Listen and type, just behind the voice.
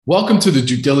Welcome to the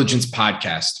Due Diligence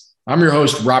Podcast. I'm your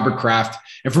host, Robert Kraft,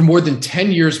 and for more than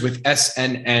 10 years with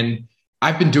SNN,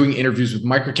 I've been doing interviews with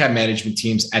microcap management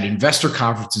teams at investor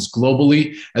conferences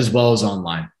globally as well as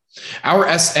online. Our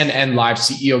SNN Live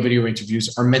CEO video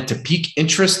interviews are meant to pique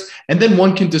interest, and then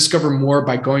one can discover more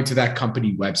by going to that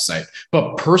company website.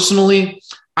 But personally,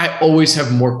 I always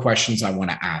have more questions I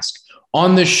want to ask.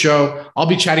 On this show, I'll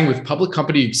be chatting with public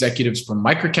company executives from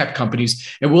microcap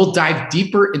companies, and we'll dive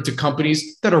deeper into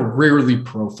companies that are rarely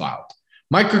profiled.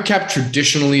 Microcap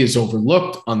traditionally is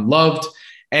overlooked, unloved,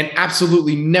 and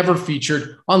absolutely never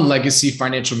featured on legacy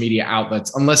financial media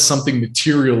outlets unless something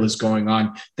material is going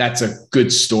on. That's a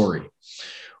good story.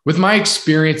 With my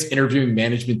experience interviewing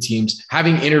management teams,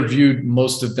 having interviewed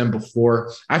most of them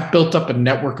before, I've built up a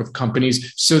network of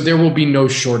companies, so there will be no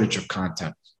shortage of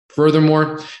content.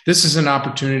 Furthermore, this is an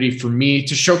opportunity for me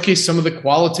to showcase some of the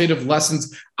qualitative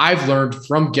lessons I've learned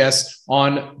from guests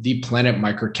on the Planet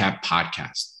Microcap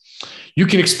podcast. You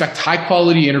can expect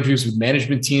high-quality interviews with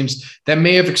management teams that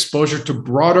may have exposure to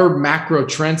broader macro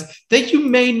trends that you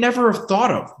may never have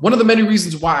thought of. One of the many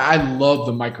reasons why I love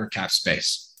the microcap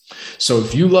space. So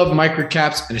if you love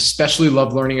microcaps and especially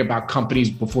love learning about companies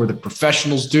before the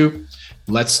professionals do,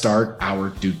 let's start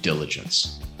our due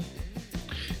diligence.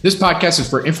 This podcast is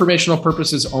for informational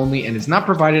purposes only and is not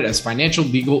provided as financial,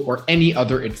 legal, or any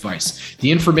other advice.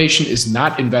 The information is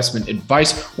not investment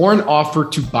advice or an offer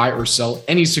to buy or sell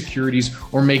any securities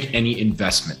or make any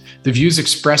investment. The views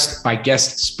expressed by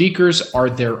guest speakers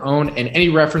are their own, and any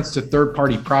reference to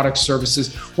third-party products,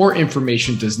 services, or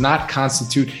information does not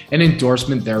constitute an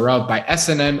endorsement thereof by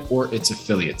SNN or its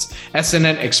affiliates.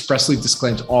 SNN expressly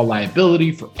disclaims all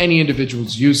liability for any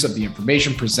individual's use of the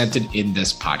information presented in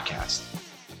this podcast.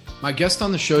 My guest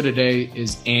on the show today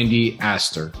is Andy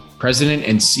Astor, President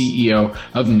and CEO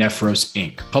of Nephros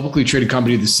Inc., publicly traded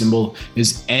company. The symbol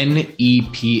is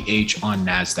NEPH on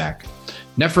NASDAQ.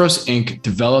 Nephros Inc.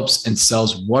 develops and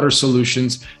sells water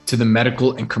solutions to the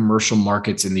medical and commercial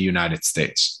markets in the United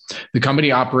States. The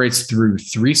company operates through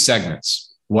three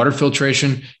segments: water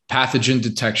filtration, pathogen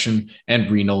detection, and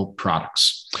renal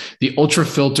products. The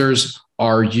ultrafilters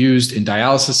are used in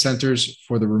dialysis centers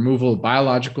for the removal of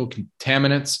biological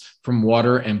contaminants from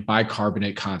water and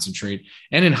bicarbonate concentrate,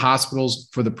 and in hospitals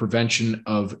for the prevention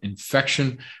of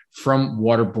infection from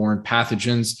waterborne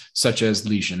pathogens such as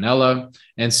Legionella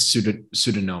and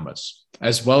Pseudomonas,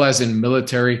 as well as in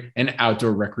military and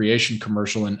outdoor recreation,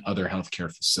 commercial, and other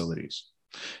healthcare facilities.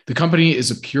 The company is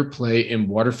a pure play in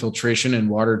water filtration and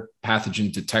water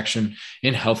pathogen detection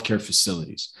in healthcare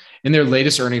facilities. In their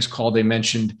latest earnings call, they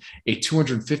mentioned a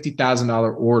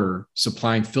 $250,000 order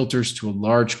supplying filters to a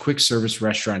large quick service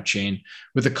restaurant chain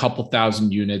with a couple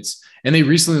thousand units, and they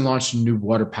recently launched a new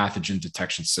water pathogen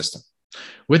detection system.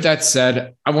 With that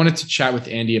said, I wanted to chat with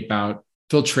Andy about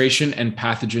filtration and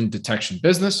pathogen detection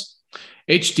business,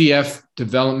 HDF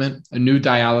development, a new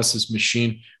dialysis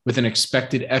machine with an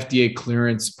expected FDA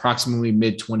clearance approximately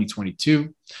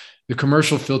mid-2022, the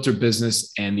commercial filter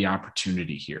business, and the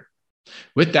opportunity here.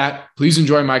 With that, please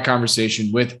enjoy my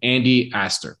conversation with Andy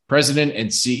Astor, President and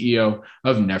CEO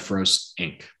of Nephros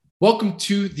Inc. Welcome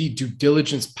to the Due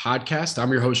Diligence Podcast.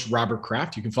 I'm your host, Robert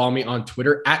Kraft. You can follow me on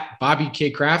Twitter at Bobby K.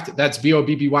 Kraft. That's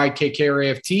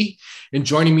BOBBYKKRAFT. And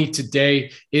joining me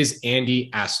today is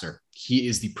Andy Astor. He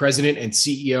is the president and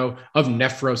CEO of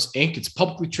Nephros Inc. It's a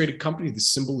publicly traded company. The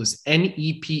symbol is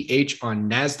NEPH on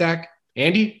NASDAQ.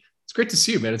 Andy, it's great to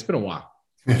see you, man. It's been a while.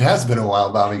 It has been a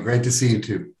while, Bobby. Great to see you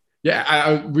too.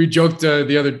 Yeah, we joked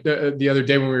the other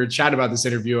day when we were chatting about this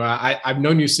interview. I've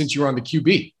known you since you were on the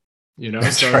QB,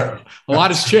 That's so right. A lot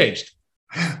has changed.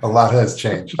 A lot has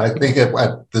changed. I think at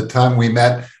the time we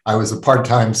met, I was a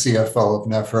part-time CFO of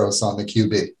Nephros on the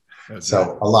QB.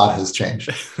 So a lot has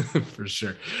changed. For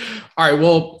sure. All right.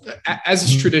 Well, as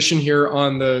is tradition here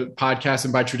on the podcast,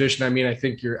 and by tradition, I mean, I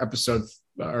think your episodes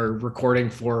are recording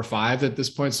 4 or 5 at this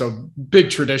point. So big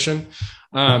tradition.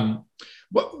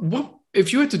 What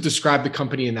if you had to describe the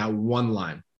company in that one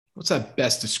line, what's that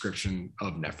best description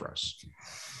of Nephros?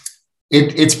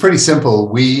 It's pretty simple.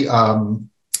 We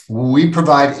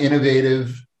provide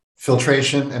innovative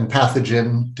filtration and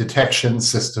pathogen detection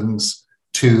systems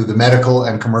to the medical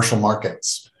and commercial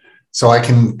markets. So I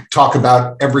can talk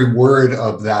about every word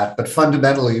of that, but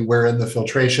fundamentally, we're in the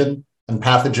filtration and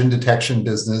pathogen detection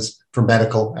business for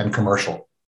medical and commercial.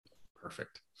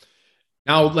 Perfect.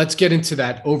 Now let's get into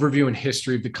that overview and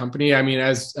history of the company. I mean,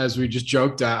 as we just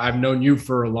joked, I've known you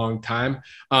for a long time.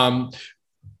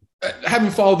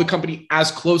 haven't followed the company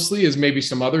as closely as maybe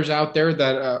some others out there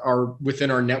that are within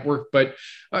our network, but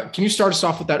can you start us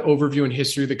off with that overview and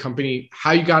history of the company,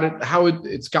 how you got it, how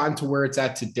it's gotten to where it's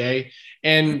at today,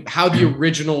 and how the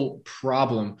original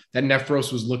problem that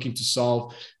Nephros was looking to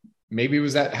solve, maybe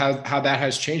was that how that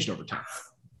has changed over time?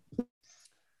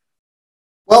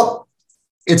 Well,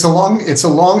 it's a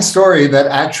long story that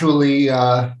actually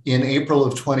in April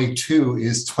of 22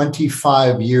 is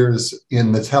 25 years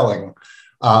in the telling.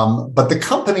 But the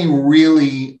company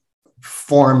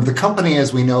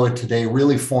as we know it today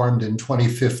really formed in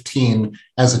 2015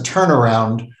 as a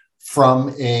turnaround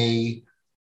from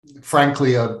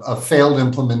frankly, a failed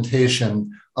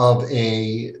implementation of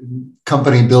a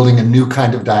company building a new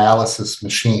kind of dialysis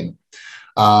machine.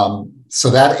 So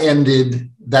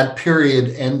that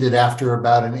period ended after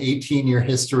about an 18-year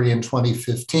history in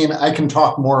 2015. I can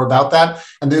talk more about that.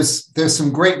 And there's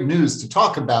some great news to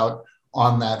talk about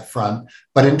on that front.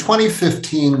 But in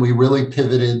 2015, we really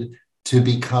pivoted to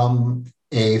become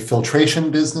a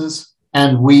filtration business.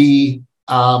 And we,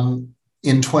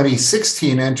 in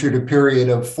 2016, entered a period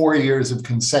of 4 years of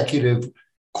consecutive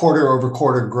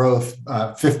quarter-over-quarter growth,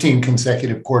 15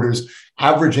 consecutive quarters,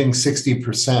 averaging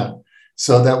 60%.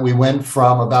 So that we went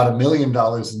from about $1 million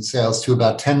in sales to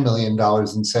about $10 million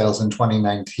in sales in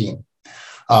 2019.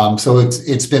 So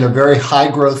it's been a very high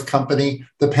growth company.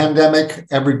 The pandemic,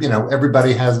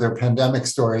 everybody has their pandemic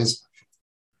stories.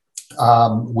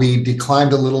 We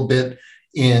declined a little bit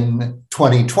in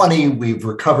 2020. We've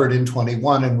recovered in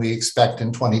 21, and we expect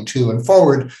in 22 and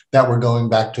forward that we're going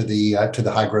back to the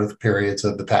high growth periods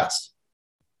of the past.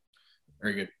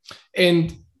 Very good.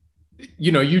 And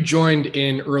you joined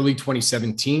in early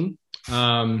 2017.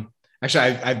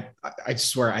 Actually, I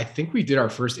swear, I think we did our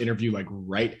first interview like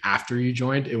right after you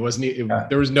joined. It wasn't,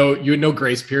 there was you had no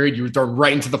grace period. You were thrown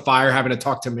right into the fire having to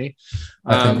talk to me.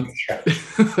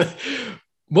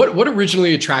 What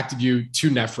originally attracted you to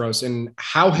Nephros, and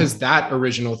how has that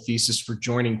original thesis for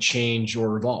joining changed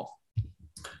or evolved?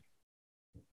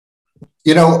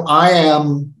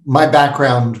 My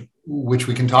background, which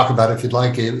we can talk about if you'd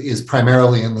like, is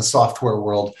primarily in the software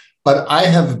world, but I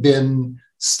have been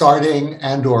starting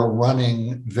and or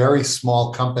running very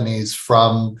small companies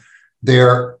from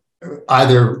their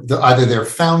either their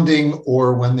founding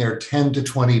or when they're 10 to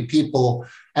 20 people,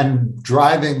 and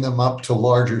driving them up to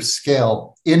larger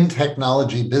scale in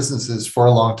technology businesses for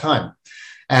a long time.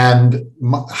 And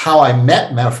how I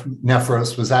met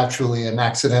Nephros was actually an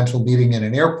accidental meeting in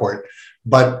an airport,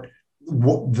 but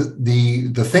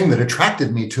the thing that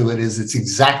attracted me to it is it's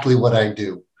exactly what I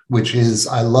do, which is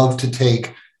I love to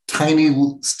take tiny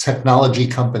technology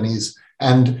companies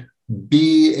and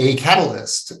be a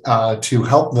catalyst to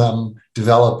help them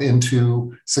develop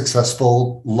into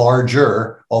successful,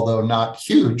 larger, although not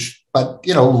huge, but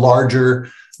larger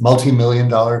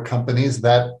multi-million-dollar companies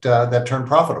that turn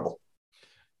profitable.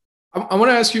 I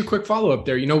want to ask you a quick follow-up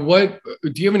there. What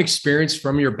do you have an experience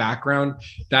from your background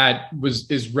that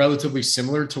is relatively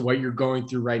similar to what you're going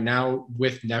through right now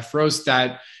with Nephros,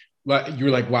 that you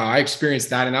were like, wow, I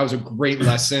experienced that, and that was a great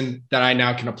lesson that I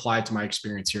now can apply to my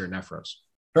experience here at Nephros?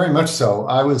 Very much so.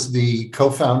 I was the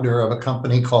co-founder of a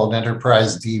company called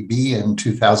Enterprise DB in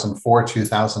 2004,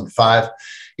 2005.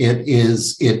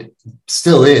 It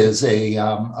still is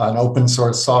an open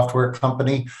source software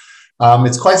company.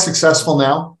 It's quite successful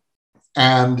now.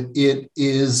 And it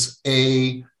is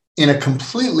in a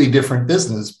completely different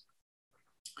business.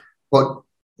 But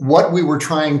what we were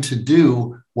trying to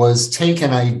do was take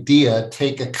an idea,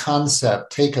 take a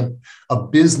concept, take a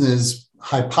business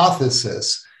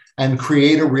hypothesis, and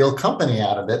create a real company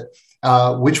out of it,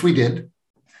 which we did.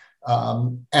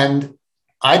 And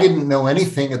I didn't know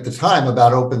anything at the time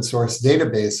about open source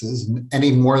databases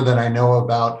any more than I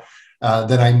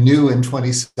knew in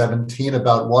 2017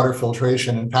 about water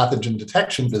filtration and pathogen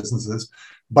detection businesses.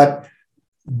 But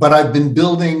I've been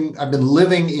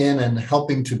living in and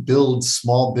helping to build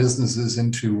small businesses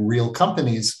into real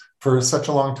companies for such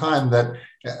a long time that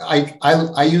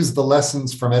I use the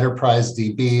lessons from Enterprise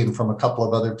DB and from a couple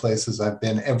of other places I've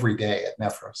been every day at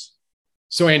Nephros.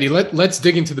 So Andy, let's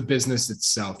dig into the business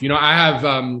itself. I've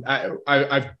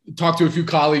talked to a few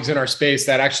colleagues in our space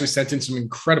that actually sent in some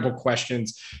incredible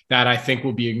questions that I think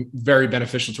will be very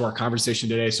beneficial to our conversation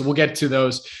today. So we'll get to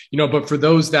those, but for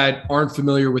those that aren't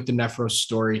familiar with the Nephros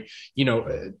story,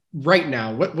 right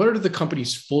now, what are the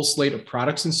company's full slate of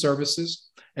products and services,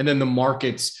 and then the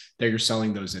markets that you're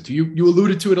selling those into? You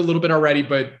alluded to it a little bit already,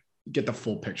 but get the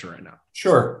full picture right now.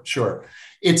 Sure.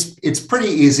 It's pretty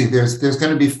easy. There's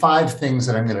going to be 5 things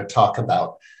that I'm going to talk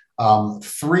about.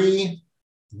 3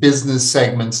 business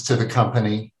segments to the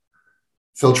company,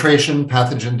 filtration,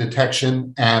 pathogen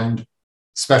detection, and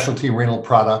specialty renal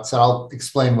products. And I'll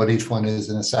explain what each one is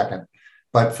in a second.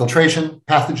 But filtration,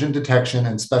 pathogen detection,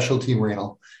 and specialty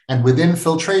renal. And within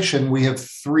filtration, we have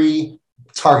three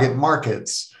target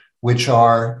markets, which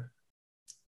are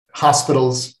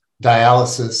hospitals,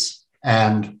 dialysis,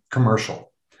 and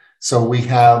commercial. So we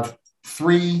have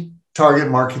three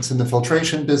target markets in the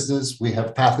filtration business. We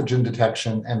have pathogen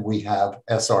detection, and we have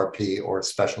SRP, or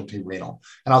specialty renal.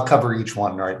 And I'll cover each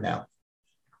one right now.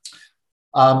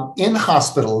 In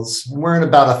hospitals, we're in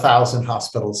about 1,000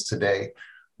 hospitals today.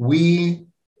 We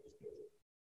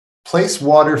place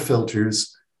water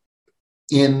filters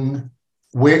in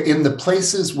the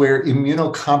places where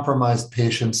immunocompromised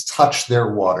patients touch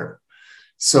their water.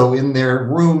 So in their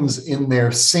rooms, in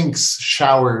their sinks,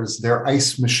 showers, their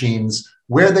ice machines,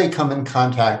 where they come in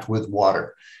contact with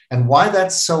water. And why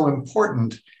that's so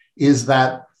important is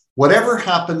that whatever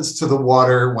happens to the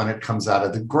water when it comes out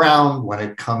of the ground, when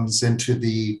it comes into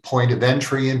the point of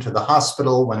entry into the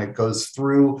hospital, when it goes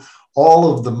through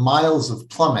all of the miles of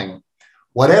plumbing,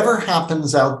 whatever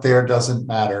happens out there doesn't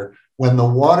matter. When the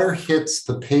water hits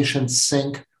the patient's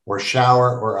sink or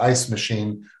shower or ice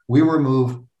machine, we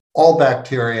remove all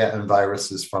bacteria and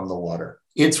viruses from the water.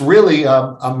 It's really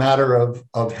a matter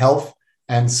of health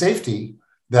and safety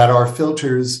that our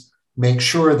filters make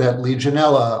sure that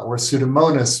Legionella or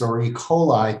Pseudomonas or E.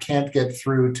 coli can't get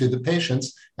through to the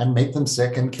patients and make them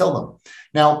sick and kill them.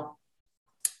 Now,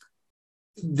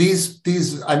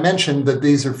 these I mentioned that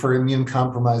these are for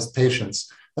immune-compromised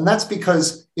patients. And that's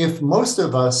because if most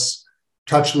of us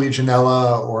touch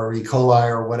Legionella or E. coli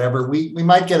or whatever, we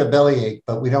might get a bellyache,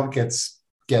 but we don't get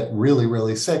really,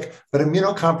 really sick. But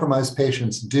immunocompromised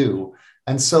patients do.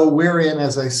 And so we're in,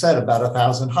 as I said, about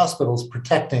 1,000 hospitals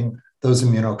protecting those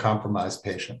immunocompromised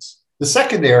patients. The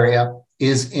second area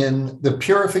is in the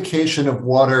purification of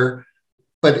water,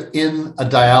 but in a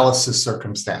dialysis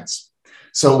circumstance.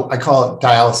 So I call it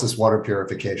dialysis water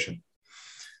purification.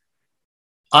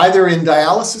 Either in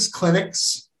dialysis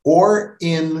clinics or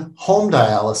in home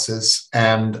dialysis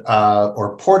and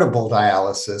or portable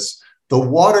dialysis, the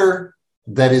water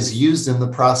that is used in the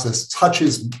process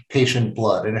touches patient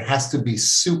blood, and it has to be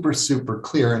super, super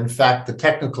clear. In fact, the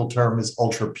technical term is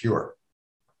ultra pure.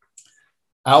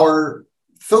 Our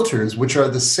filters, which are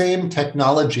the same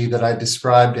technology that I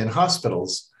described in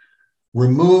hospitals,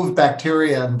 remove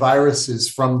bacteria and viruses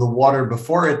from the water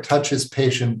before it touches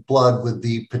patient blood with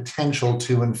the potential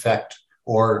to infect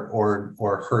or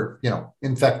hurt,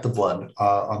 infect the blood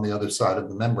on the other side of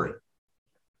the membrane.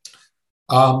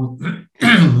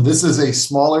 This is a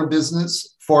smaller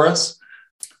business for us.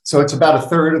 So it's about a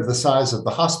third of the size of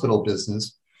the hospital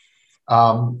business.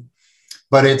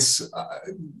 But it's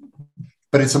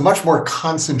a much more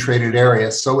concentrated area.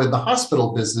 So in the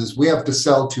hospital business, we have to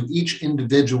sell to each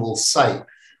individual site,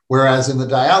 whereas in the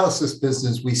dialysis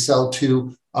business, we sell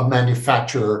to a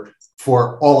manufacturer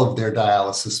for all of their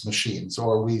dialysis machines,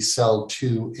 or we sell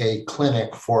to a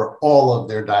clinic for all of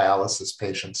their dialysis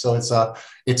patients. So it's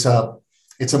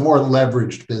a more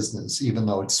leveraged business. Even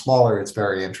though it's smaller, it's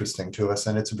very interesting to us,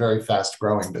 and it's a very fast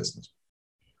growing business.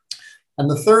 And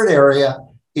the third area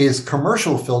is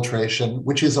commercial filtration,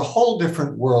 which is a whole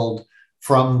different world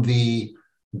from the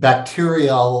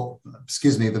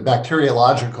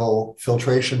bacteriological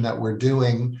filtration that we're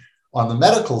doing on the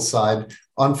medical side.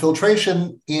 On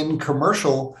filtration in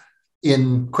commercial,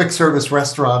 in quick service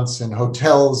restaurants and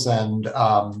hotels and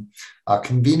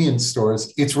convenience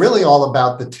stores, it's really all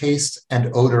about the taste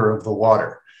and odor of the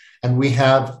water. And we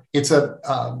have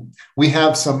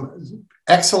some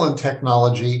excellent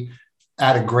technology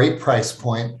at a great price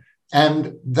point,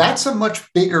 and that's a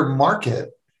much bigger market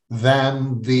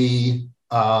than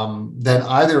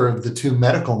either of the two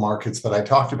medical markets that I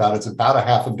talked about. It's about a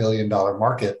 $500 million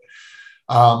market.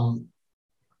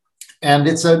 And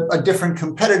it's a different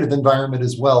competitive environment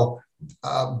as well.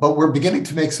 But we're beginning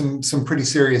to make some pretty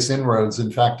serious inroads.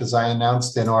 In fact, as I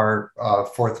announced in our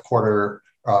fourth quarter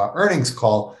earnings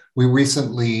call, we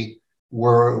recently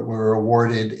were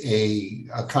awarded a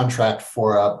contract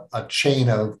for a chain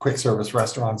of quick service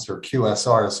restaurants, or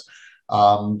QSRs,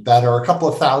 that are a couple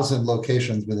of thousand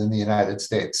locations within the United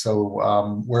States.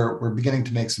 So we're beginning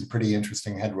to make some pretty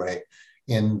interesting headway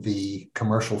in the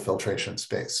commercial filtration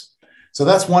space. So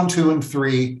that's 1, 2, and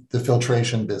 3, the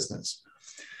filtration business.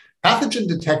 Pathogen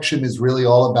detection is really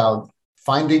all about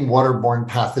finding waterborne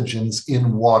pathogens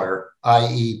in water,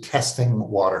 i.e. testing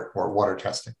water or water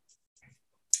testing.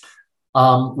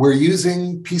 We're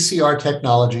using PCR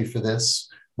technology for this,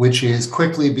 which is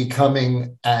quickly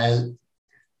becoming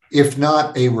if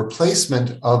not a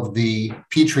replacement of the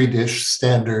Petri dish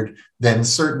standard, then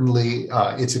certainly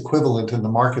its equivalent in the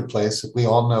marketplace. We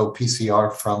all know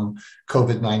PCR from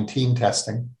COVID-19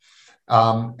 testing.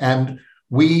 And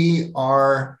we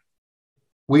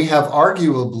have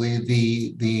arguably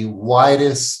the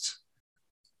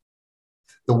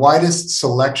widest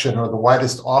selection or the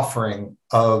widest offering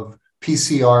of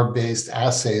PCR-based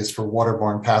assays for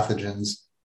waterborne pathogens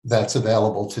that's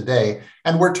available today.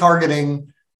 And we're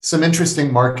targeting some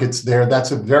interesting markets there.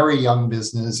 That's a very young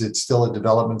business. It's still a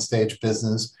development stage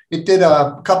business. It did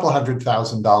a couple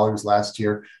 $100,000 last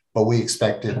year, but we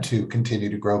expect it to continue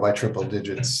to grow by triple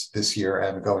digits this year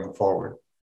and going forward.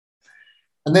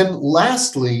 And then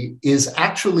lastly is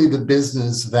actually the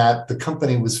business that the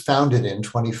company was founded in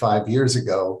 25 years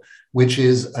ago, which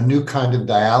is a new kind of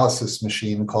dialysis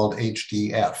machine called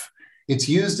HDF. It's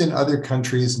used in other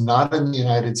countries, not in the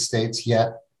United States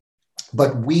yet,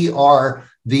 but we are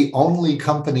the only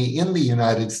company in the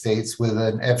United States with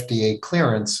an FDA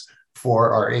clearance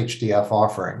for our HDF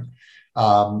offering.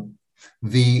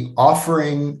 The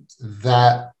offering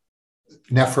that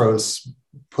Nephros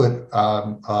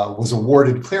was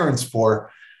awarded clearance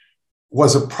for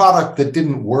was a product that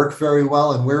didn't work very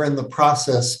well, and we're in the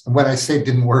process. When I say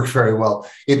didn't work very well,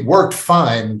 it worked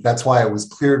fine. That's why it was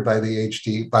cleared by the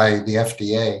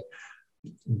FDA,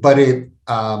 but it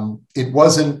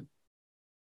wasn't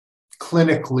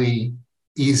clinically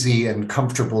easy and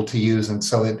comfortable to use, and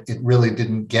so it really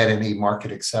didn't get any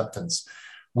market acceptance.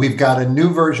 We've got a new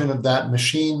version of that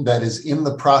machine that is in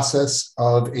the process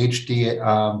of FDA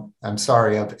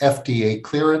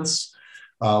clearance.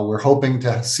 We're hoping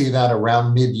to see that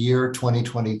around mid-year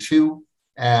 2022.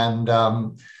 And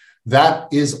that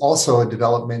is also a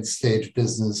development stage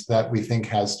business that we think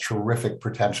has terrific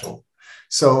potential.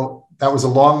 So that was a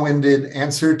long-winded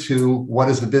answer to what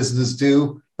does the business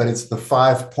do, but it's the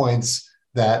 5 points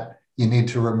that you need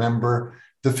to remember.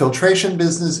 The filtration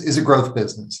business is a growth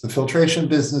business. The filtration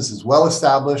business is well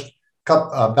established,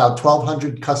 about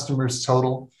 1,200 customers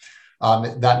total.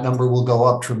 That number will go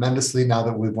up tremendously now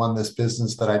that we've won this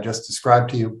business that I just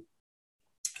described to you.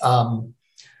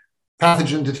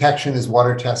 Pathogen detection is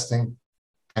water testing,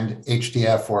 and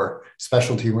HDF, or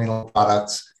specialty renal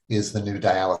products, is the new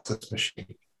dialysis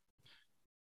machine.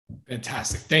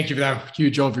 Fantastic. Thank you for that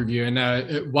huge overview.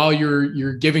 And while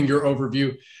you're giving your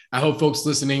overview, I hope folks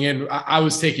listening in, I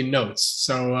was taking notes.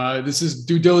 So this is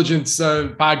due diligence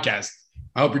podcast.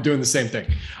 I hope you're doing the same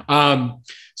thing.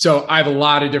 So I have a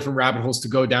lot of different rabbit holes to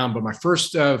go down, but my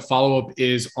first follow-up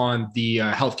is on the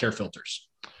healthcare filters.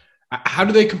 How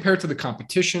do they compare to the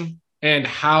competition, and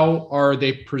how are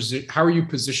you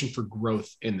positioned for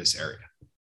growth in this area?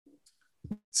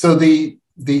 So the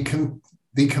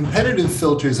competitive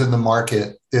filters in the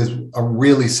market is a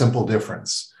really simple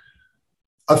difference.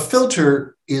 A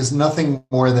filter is nothing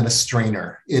more than a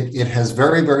strainer. It has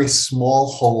very, very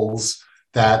small holes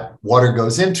that water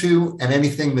goes into, and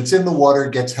anything that's in the water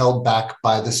gets held back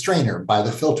by the strainer, by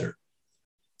the filter.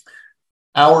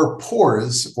 Our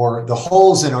pores, or the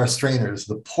holes in our strainers,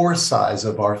 the pore size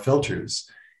of our filters,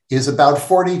 is about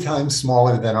 40 times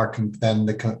smaller than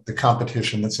the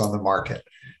competition that's on the market.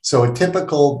 So a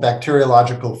typical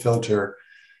bacteriological filter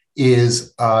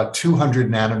is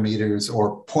 200 nanometers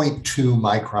or 0.2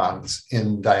 microns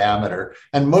in diameter.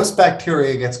 And most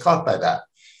bacteria gets caught by that.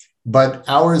 But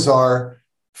ours are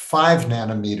 5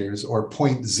 nanometers or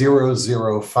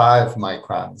 0.005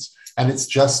 microns. And it's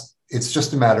just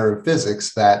a matter of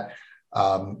physics that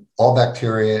all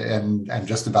bacteria and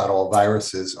just about all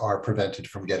viruses are prevented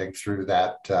from getting through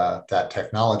that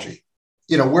technology.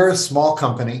 You know, we're a small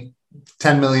company,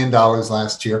 $10 million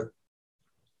last year.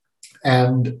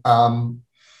 And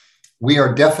we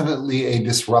are definitely a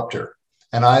disruptor.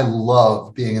 And I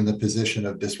love being in the position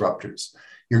of disruptors.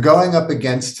 You're going up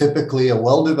against typically a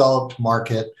well-developed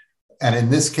market. And in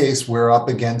this case, we're up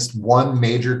against one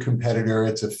major competitor.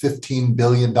 It's a $15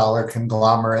 billion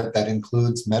conglomerate that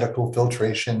includes medical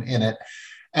filtration in it.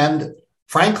 And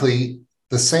frankly,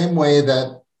 the same way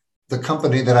that the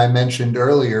company that I mentioned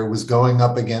earlier was going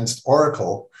up against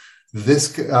Oracle,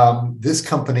 this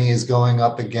company is going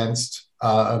up against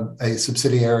a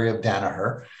subsidiary of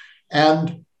Danaher,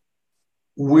 and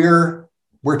we're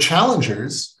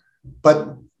challengers.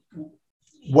 But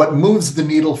what moves the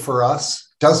needle for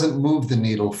us doesn't move the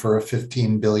needle for a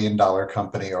 $15 billion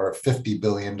company or a $50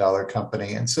 billion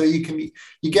company, and so you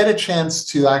get a chance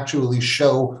to actually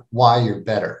show why you're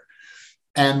better.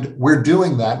 And we're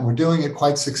doing that, and we're doing it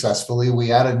quite successfully.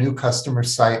 We add a new customer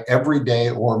site every day,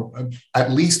 or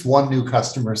at least one new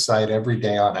customer site every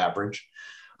day on average.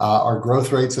 Our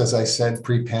growth rates, as I said,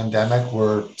 pre-pandemic,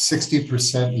 were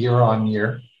 60% year on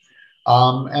year.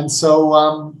 And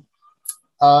so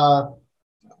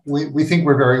we think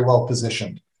we're very well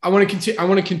positioned. I want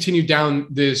to continue down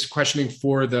this questioning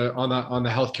for on the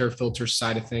healthcare filter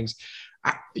side of things.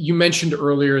 You mentioned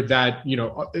earlier that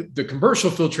the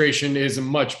commercial filtration is a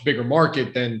much bigger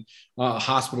market than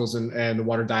hospitals and the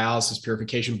water dialysis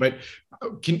purification. But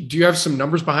do you have some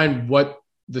numbers behind what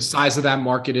the size of that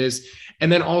market is?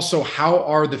 And then also, how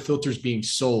are the filters being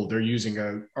sold? Are you using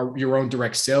your own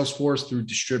direct sales force through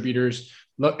distributors?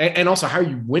 And also, how are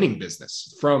you winning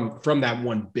business from that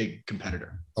one big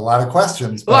competitor? A lot of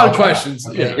questions. A lot of questions.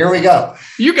 Okay, here we go.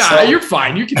 You got it. You're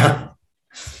fine. You can.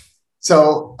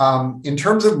 So in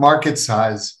terms of market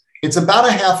size, it's about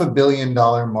a $500 million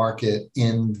market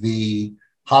in the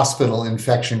hospital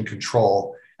infection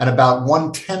control, and about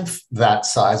 1/10 that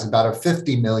size, about a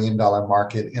 $50 million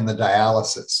market in the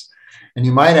dialysis. And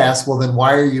you might ask, well, then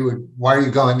why are you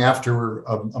going after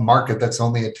a market that's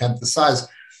only 1/10 the size?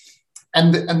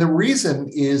 And the reason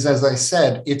is, as I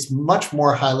said, it's much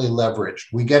more highly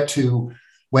leveraged. We get to,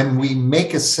 when we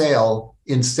make a sale,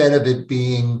 instead of it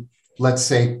being, let's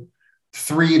say,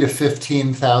 $3,000 to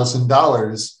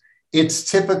 $15,000, it's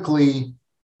typically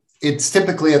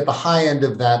at the high end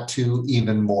of that to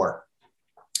even more.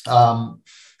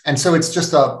 And so it's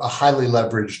just a highly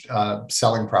leveraged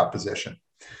selling proposition.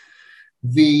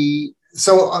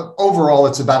 So overall,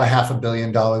 it's about a $500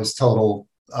 million total.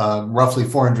 Roughly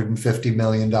 $450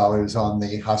 million on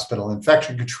the hospital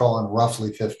infection control and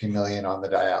roughly $50 million on the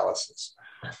dialysis.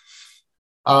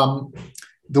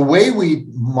 The way we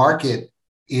market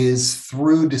is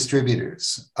through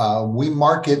distributors. We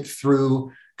market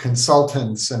through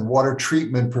consultants and water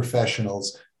treatment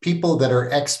professionals, people that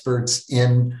are experts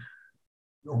in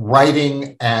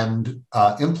writing and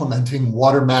implementing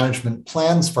water management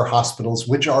plans for hospitals,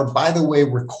 which are, by the way,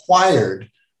 required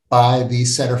by the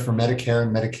Center for Medicare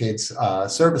and Medicaid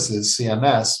Services,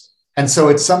 CMS. And so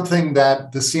it's something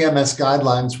that the CMS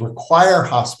guidelines require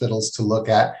hospitals to look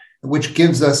at, which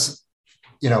gives us,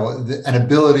 an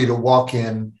ability to walk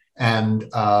in and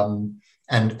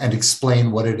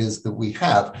explain what it is that we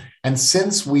have. And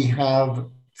since we have,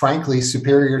 frankly,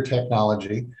 superior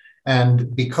technology,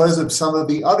 and because of some of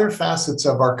the other facets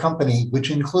of our company,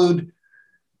 which include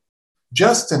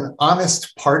just an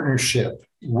honest partnership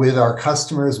with our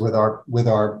customers, with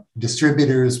our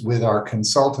distributors, with our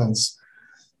consultants,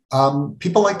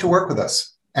 people like to work with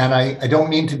us. And I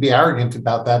don't mean to be arrogant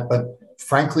about that, but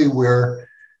frankly, we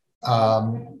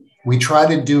try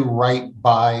to do right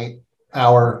by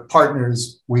our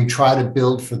partners. We try to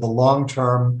build for the long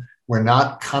term. We're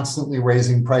not constantly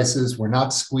raising prices. We're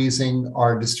not squeezing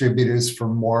our distributors for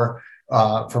more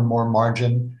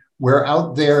margin. We're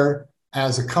out there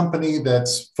as a company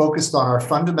that's focused on our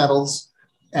fundamentals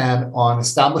and on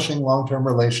establishing long-term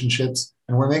relationships,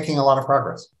 and we're making a lot of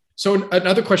progress. So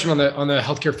another question on the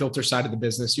healthcare filter side of the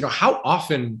business, how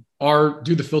often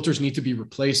do the filters need to be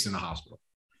replaced in the hospital?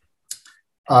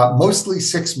 Mostly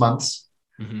 6 months.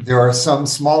 Mm-hmm. There are some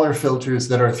smaller filters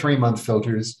that are 3-month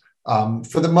filters.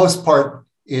 For the most part,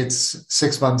 it's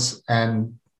 6 months,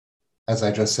 and as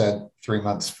I just said, 3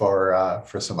 months for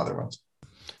some other ones.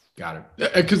 Got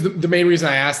it. Because the main reason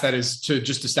I asked that is to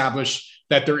just establish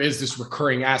that there is this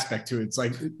recurring aspect to it. It's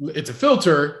like, it's a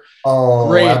filter,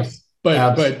 great,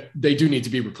 but they do need to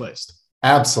be replaced.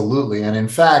 Absolutely. And in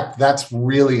fact, that's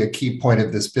really a key point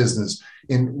of this business.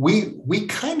 And we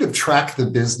kind of track the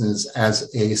business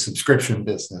as a subscription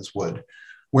business would.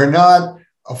 We're not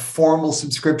a formal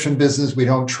subscription business. We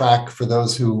don't track, for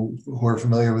those who are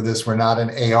familiar with this, we're not an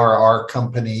ARR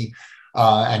company,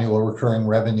 annual recurring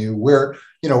revenue. We're,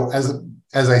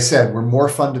 as I said, we're more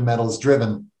fundamentals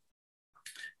driven.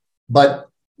 But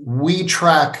we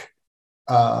track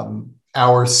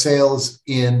our sales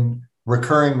in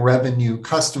recurring revenue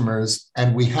customers,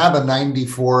 and we have a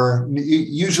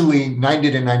usually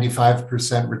 90 to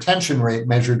 95% retention rate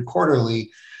measured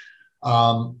quarterly,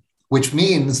 which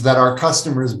means that our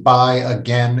customers buy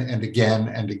again and again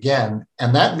and again.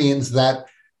 And that means that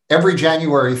every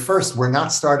January 1st, we're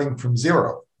not starting from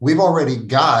zero. We've already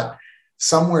got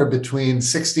somewhere between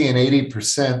 60 and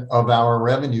 80% of our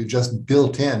revenue just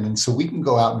built in. And so we can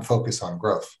go out and focus on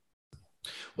growth.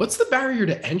 What's the barrier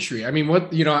to entry? I mean,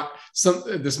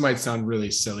 this might sound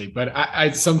really silly, but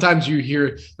I sometimes you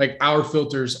hear like our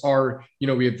filters are,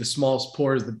 we have the smallest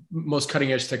pores, the most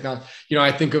cutting edge technology.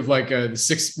 I think of like the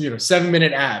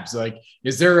 7-minute abs. Like,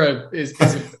 is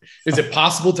it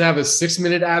possible to have a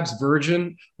 6-minute abs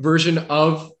version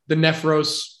of the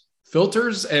Nephros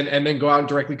filters and then go out and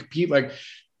directly compete? Like,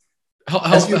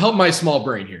 help my small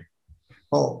brain here.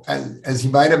 Well, as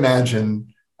you might imagine,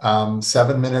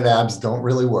 7-minute abs don't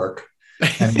really work.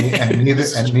 neither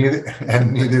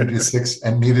do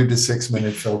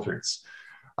 6-minute filters.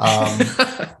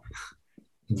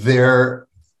 There,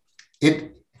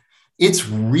 it's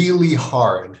really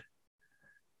hard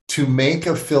to make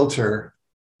a filter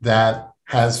that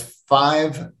has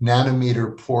 5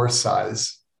 nanometer pore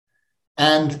size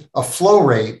and a flow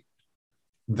rate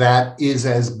that is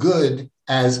as good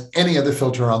as any other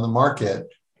filter on the market,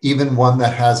 even one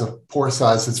that has a pore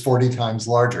size that's 40 times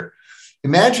larger.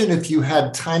 Imagine if you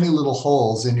had tiny little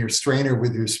holes in your strainer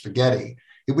with your spaghetti.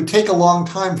 It would take a long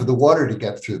time for the water to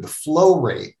get through. The flow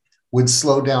rate would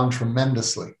slow down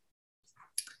tremendously.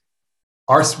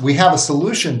 We have a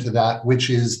solution to that, which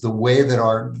is the way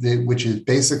that which is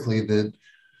basically the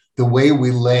way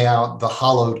we lay out the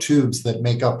hollow tubes that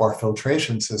make up our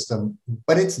filtration system.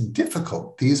 But it's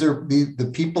difficult. These are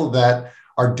the people that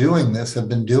are doing this have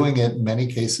been doing it in many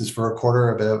cases for a quarter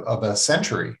of a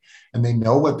century, and they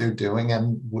know what they're doing.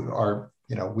 And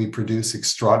we produce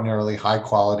extraordinarily high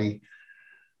quality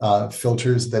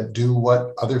filters that do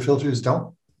what other filters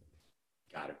don't.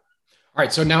 Got it. All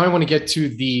right. So now I want to get to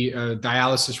the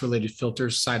dialysis related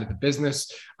filters side of the business.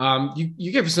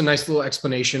 You gave us a nice little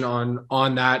explanation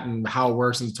on that and how it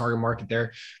works in the target market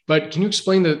there. But can you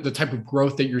explain the type of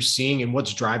growth that you're seeing and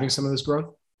what's driving some of this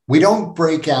growth? We don't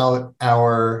break out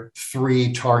our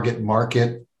 3 target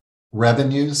market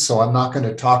revenues, so I'm not going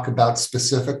to talk about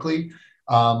specifically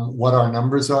what our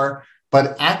numbers are.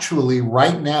 But actually,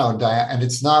 right now, and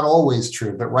it's not always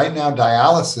true, but right now,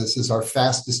 dialysis is our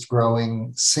fastest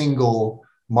growing single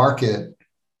market.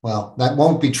 Well, that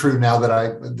won't be true now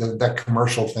that that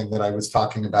commercial thing that I was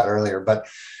talking about earlier, but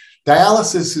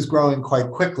dialysis is growing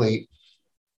quite quickly.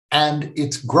 And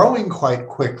it's growing quite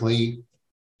quickly,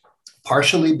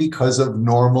 partially because of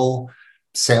normal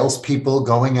salespeople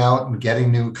going out and getting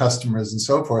new customers and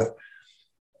so forth.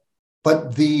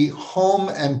 But the home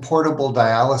and portable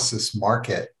dialysis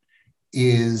market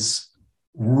is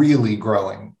really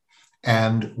growing.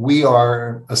 And we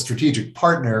are a strategic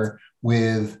partner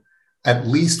with at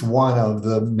least one of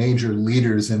the major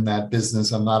leaders in that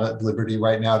business. I'm not at liberty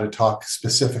right now to talk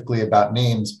specifically about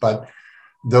names, but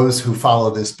those who follow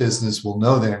this business will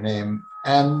know their name.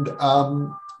 And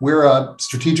we're a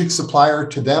strategic supplier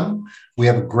to them. We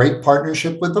have a great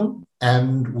partnership with them.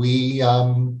 And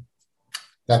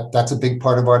that's a big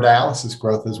part of our dialysis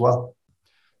growth as well.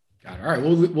 Got it. All right,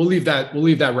 we'll leave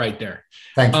that right there.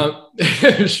 Thank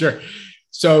you. Sure.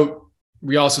 So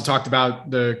we also talked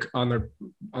about on the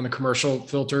commercial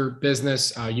filter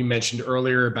business. You mentioned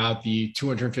earlier about the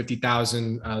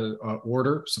 250,000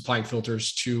 order supplying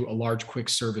filters to a large quick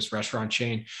service restaurant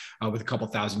chain with a couple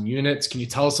thousand units. Can you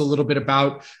tell us a little bit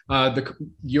about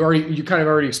you kind of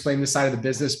already explained this side of the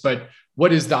business, but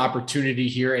what is the opportunity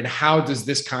here, and how does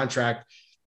this contract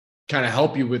kind of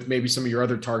help you with maybe some of your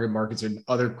other target markets and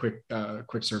other quick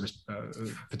service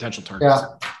potential targets? Yeah,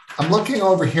 I'm looking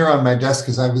over here on my desk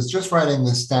because I was just writing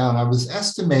this down. I was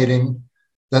estimating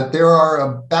that there are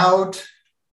about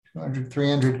 200,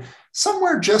 300,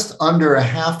 somewhere just under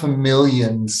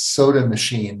 500,000 soda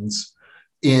machines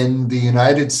in the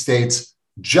United States,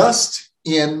 just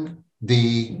in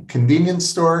the convenience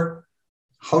store,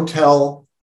 hotel,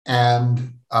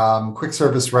 and quick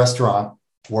service restaurant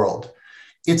world.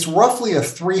 It's roughly a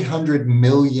 $300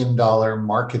 million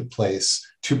marketplace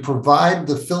to provide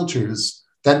the filters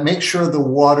that make sure the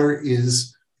water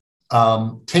is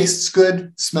tastes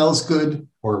good, smells good,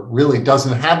 or really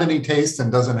doesn't have any taste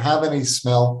and doesn't have any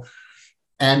smell,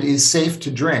 and is safe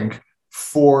to drink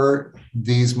for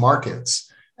these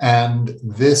markets. And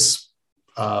this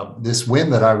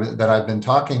win that I've been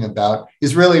talking about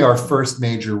is really our first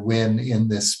major win in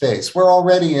this space. We're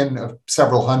already in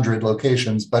several hundred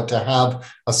locations, but to have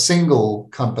a single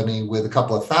company with a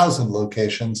couple of thousand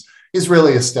locations is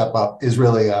really a step up, is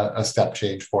really a step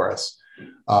change for us.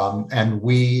 And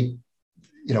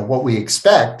what we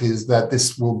expect is that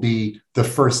this will be the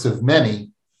first of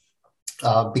many,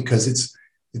 because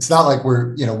it's not like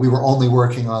we were only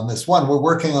working on this one. We're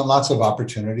working on lots of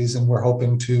opportunities, and we're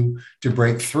hoping to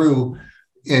break through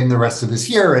in the rest of this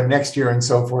year and next year and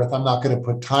so forth. I'm not going to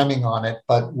put timing on it,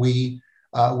 but we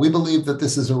believe that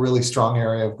this is a really strong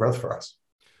area of growth for us.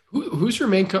 Who's your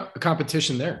main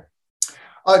competition there?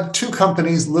 2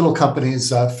 companies, little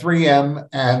companies, 3M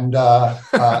and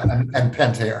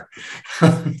Pentair.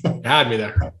 Had me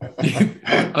there.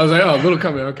 I was like, oh, little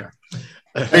company, okay.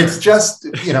 It's just,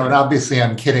 and obviously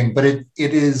I'm kidding, but it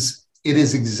is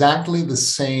exactly the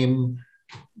same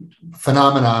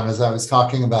phenomenon as I was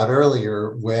talking about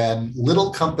earlier, when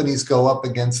little companies go up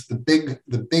against the big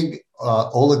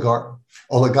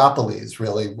oligopolies,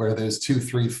 really, where there's 2,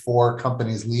 3, 4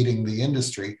 companies leading the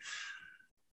industry.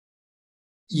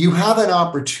 you have an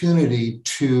opportunity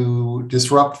to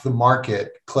disrupt the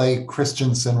market. Clay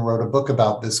Christensen wrote a book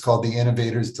about this called The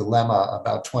Innovator's Dilemma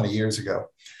about 20 years ago.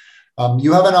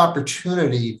 You have an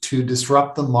opportunity to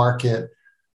disrupt the market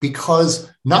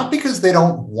not because they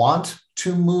don't want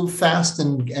to move fast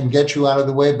and get you out of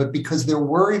the way, but because they're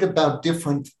worried about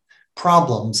different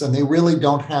problems and they really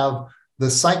don't have the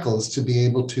cycles to be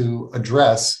able to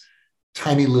address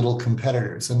tiny little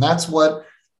competitors. And that's what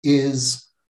is,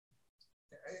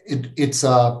 it's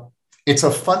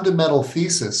a fundamental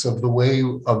thesis of the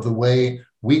way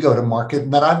we go to market,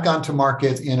 and that I've gone to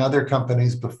market in other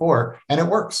companies before, and it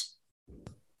works.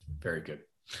 Very good.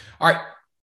 All right.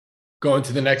 Going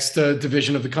to the next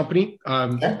division of the company.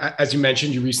 Okay. As you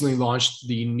mentioned, you recently launched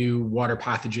the new water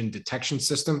pathogen detection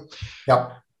system.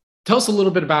 Yep. Tell us a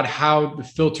little bit about how the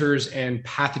filters and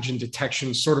pathogen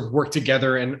detection sort of work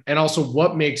together, and also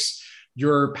what makes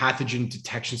your pathogen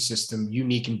detection system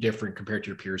unique and different compared to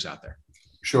your peers out there.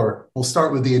 Sure. We'll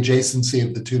start with the adjacency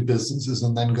of the two businesses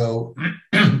and then go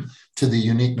to the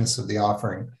uniqueness of the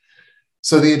offering.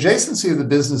 So the adjacency of the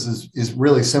business is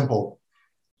really simple.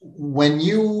 When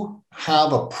you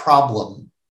have a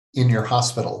problem in your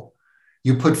hospital,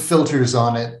 you put filters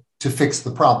on it to fix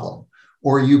the problem,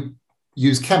 or you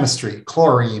use chemistry,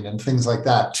 chlorine and things like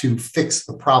that to fix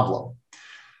the problem.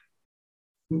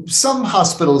 Some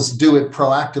hospitals do it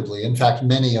proactively. In fact,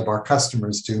 many of our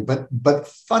customers do, but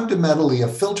fundamentally, a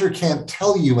filter can't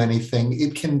tell you anything.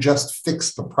 It can just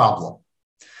fix the problem.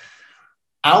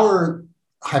 Our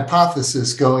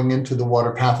hypothesis going into the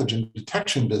water pathogen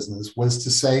detection business was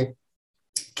to say,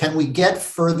 can we get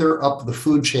further up the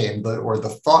food chain or the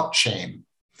thought chain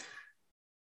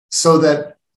so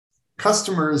that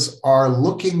customers are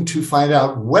looking to find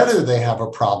out whether they have a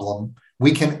problem?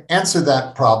 We can answer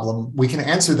that problem. We can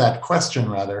answer that question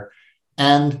rather.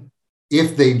 And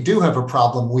if they do have a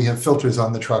problem, we have filters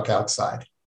on the truck outside,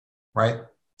 right?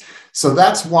 So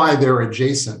that's why they're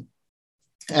adjacent.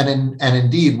 And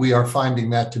indeed, we are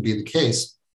finding that to be the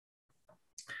case.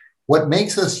 What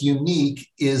makes us unique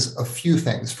is a few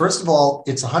things. First of all,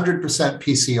 it's 100%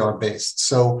 PCR based.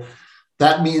 So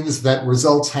that means that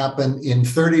results happen in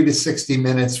 30 to 60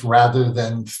 minutes rather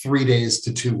than 3 days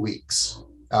to 2 weeks.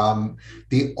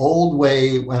 The old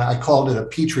way, when I called it a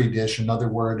Petri dish, another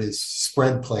word is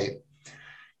spread plate,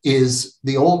 is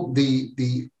the old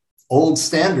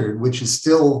standard, which is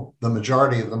still the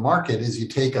majority of the market, is you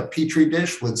take a Petri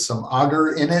dish with some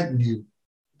agar in it and you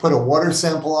put a water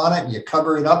sample on it and you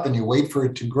cover it up and you wait for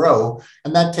it to grow.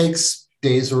 And that takes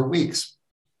days or weeks.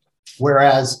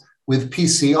 Whereas with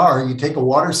PCR, you take a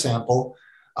water sample,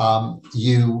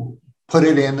 you put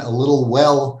it in a little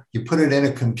well, you put it in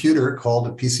a computer called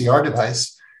a PCR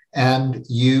device, and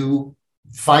you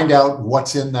find out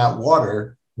what's in that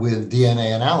water with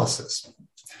DNA analysis.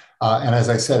 And as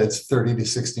I said, it's a 30 to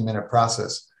 60 minute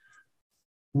process.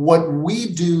 What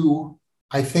we do,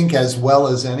 I think, as well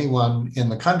as anyone in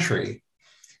the country,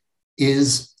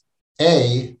 is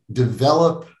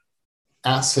develop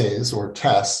assays or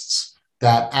tests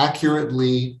that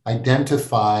accurately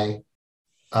identify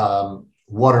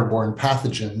waterborne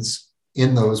pathogens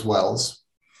in those wells.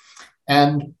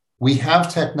 And we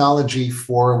have technology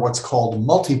for what's called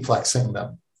multiplexing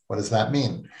them. What does that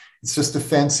mean? It's just a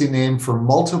fancy name for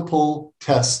multiple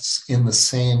tests in the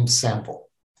same sample.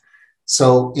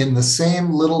 So in the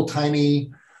same little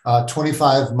tiny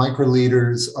 25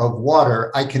 microliters of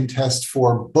water, I can test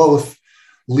for both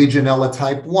Legionella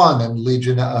type 1 and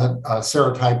Legionella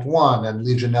serotype 1 and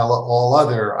Legionella all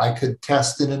other. I could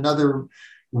test in another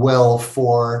well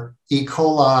for E.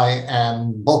 coli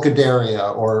and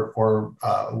Burkholderia, or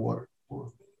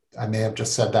I may have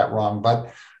just said that wrong,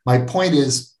 but my point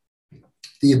is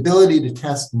the ability to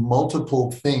test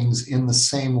multiple things in the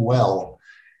same well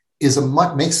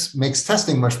makes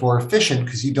testing much more efficient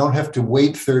because you don't have to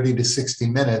wait 30 to 60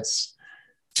 minutes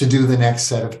to do the next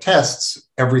set of tests.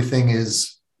 Many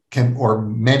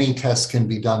tests can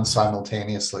be done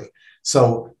simultaneously.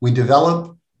 So we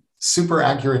develop super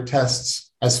accurate tests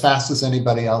as fast as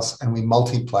anybody else, and we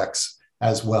multiplex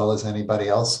as well as anybody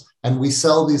else. And we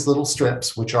sell these little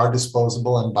strips, which are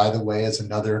disposable, and by the way, is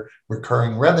another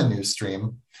recurring revenue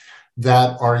stream,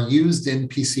 that are used in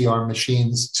PCR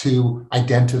machines to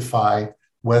identify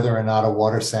whether or not a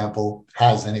water sample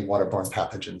has any waterborne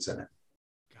pathogens in it.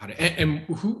 Got it. And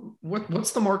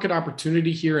what's the market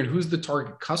opportunity here, and who's the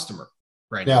target customer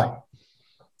right now?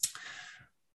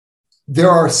 There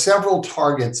are several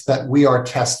targets that we are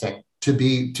testing. To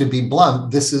be blunt,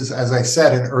 this is, as I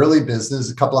said, an early business,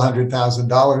 a couple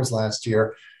 $100,000 last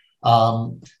year.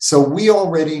 So we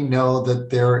already know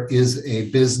that there is a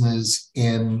business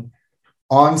in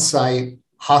on-site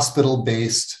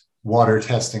hospital-based water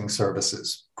testing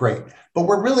services. Great. But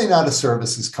we're really not a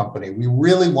services company. We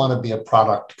really want to be a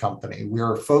product company.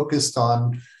 We're focused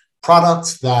on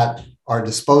products that are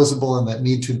disposable and that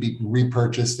need to be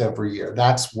repurchased every year.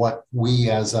 That's what we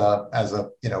as our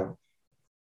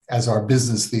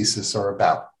business thesis are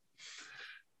about.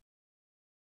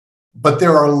 But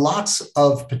there are lots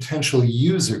of potential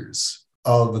users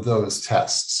of those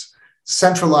tests.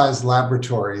 Centralized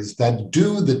laboratories that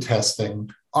do the testing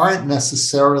don't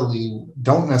necessarily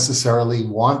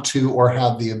want to or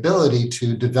have the ability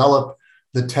to develop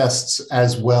the tests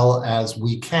as well as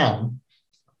we can.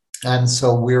 And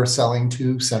so we're selling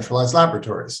to centralized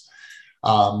laboratories.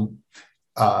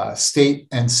 State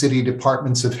and city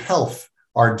departments of health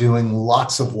are doing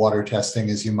lots of water testing,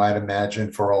 as you might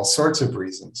imagine, for all sorts of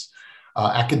reasons.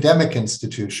 Academic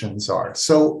institutions are.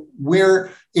 So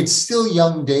it's still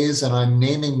young days, and I'm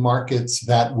naming markets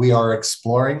that we are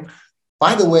exploring.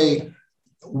 By the way,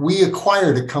 we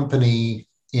acquired a company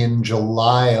in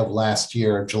July of last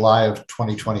year, July of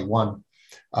 2021,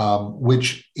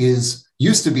 which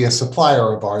used to be a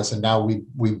supplier of ours, and now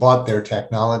we bought their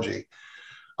technology.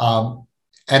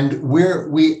 And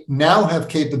we now have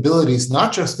capabilities,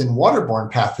 not just in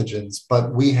waterborne pathogens,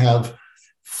 but we have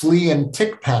flea and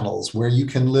tick panels where you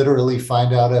can literally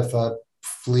find out if a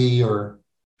flea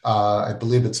I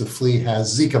believe it's a flea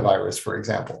has Zika virus, for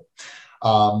example.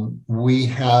 We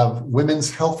have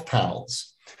women's health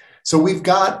panels. So we've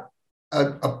got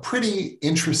a pretty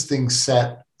interesting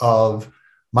set of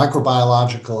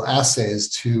microbiological assays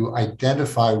to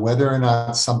identify whether or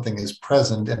not something is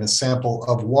present in a sample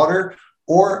of water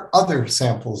or other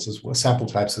sample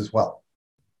types as well.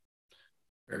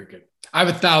 Very good. I have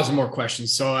 1,000 more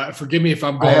questions, so forgive me if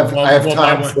I'm going. I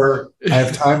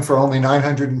have time for only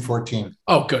 914.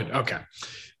 Oh, good. Okay.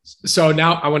 So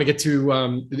now I want to get to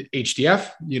the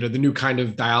HDF, the new kind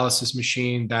of dialysis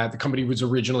machine that the company was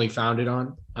originally founded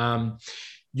on.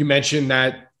 You mentioned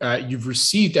that you've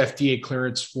received FDA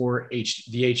clearance for the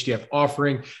HDF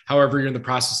offering. However, you're in the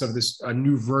process of this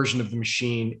new version of the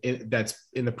machine that's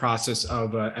in the process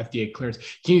of FDA clearance.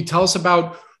 Can you tell us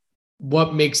about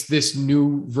what makes this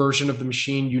new version of the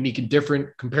machine unique and different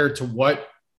compared to what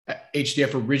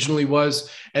HDF originally was,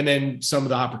 and then some of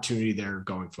the opportunity there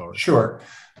going forward? Sure.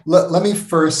 Let me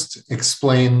first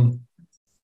explain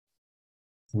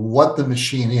what the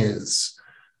machine is.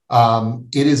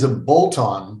 It is a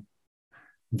bolt-on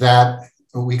that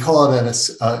we call it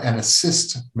an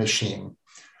assist machine,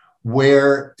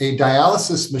 where a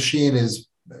dialysis machine is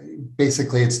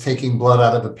basically it's taking blood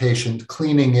out of a patient,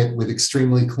 cleaning it with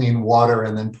extremely clean water,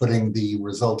 and then putting the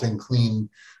resulting cleaned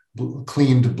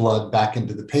blood back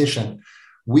into the patient.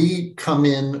 We come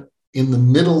in the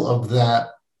middle of that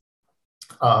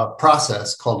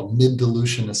process called a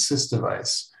mid-dilution assist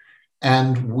device,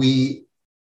 and we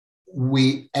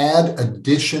add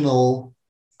additional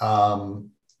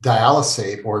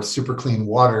dialysate or super clean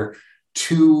water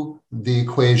to the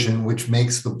equation, which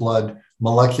makes the blood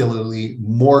molecularly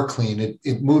more clean.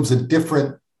 It moves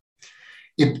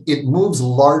it moves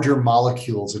larger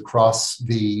molecules across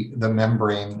the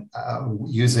membrane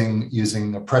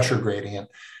using a pressure gradient.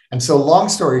 And so, long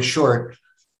story short,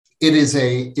 it is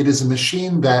a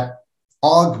machine that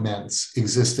augments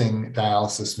existing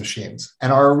dialysis machines.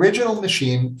 And our original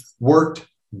machine worked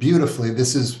beautifully.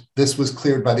 This was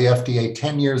cleared by the FDA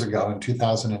 10 years ago in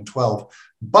 2012,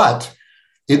 but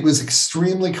it was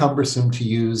extremely cumbersome to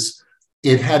use.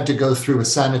 It had to go through a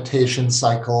sanitation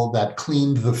cycle that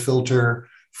cleaned the filter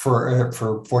for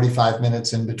 45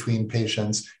 minutes in between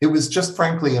patients. It was just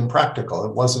frankly impractical.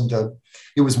 It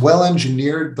was well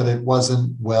engineered, but it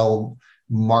wasn't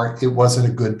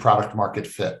a good product market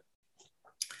fit.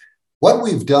 What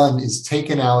we've done is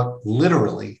taken out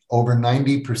literally over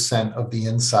 90% of the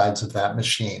insides of that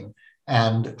machine.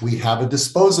 And we have a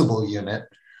disposable unit,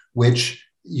 which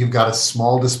you've got a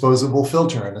small disposable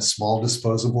filter and a small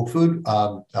disposable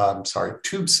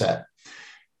tube set.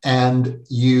 And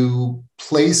you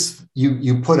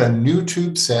put a new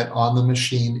tube set on the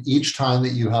machine each time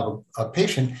that you have a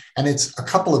patient. And it's a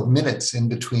couple of minutes in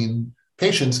between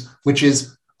patients, which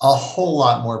is a whole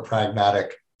lot more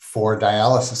pragmatic for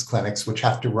dialysis clinics, which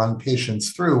have to run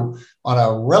patients through on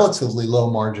a relatively low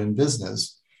margin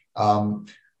business. And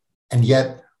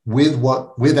yet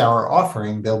with our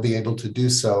offering, they'll be able to do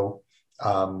so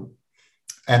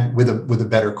and with a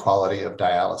better quality of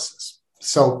dialysis.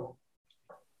 So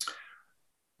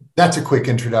that's a quick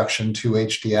introduction to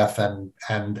HDF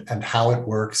and how it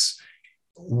works.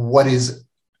 What is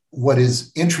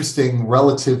interesting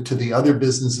relative to the other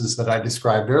businesses that I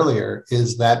described earlier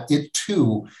is that it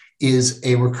too is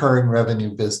a recurring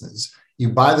revenue business. you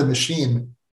buy the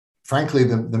machine, frankly,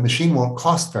 the machine won't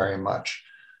cost very much.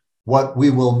 What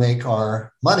we will make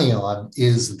our money on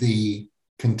is the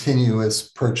continuous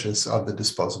purchase of the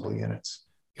disposable units.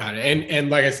 Got it. And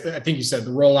like I think you said,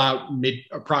 the rollout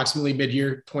approximately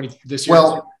mid-year this year.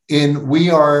 Well,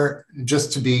 we are,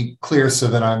 just to be clear, so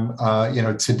that I'm,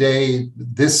 today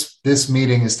this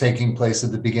meeting is taking place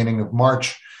at the beginning of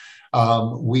March.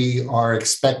 We are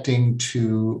expecting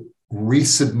to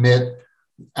resubmit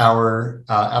our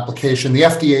application. The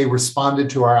FDA responded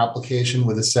to our application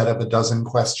with a set of a dozen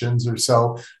questions or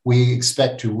so. We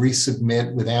expect to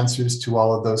resubmit with answers to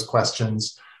all of those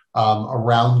questions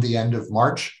around the end of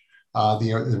March,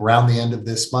 around the end of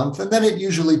this month. And then it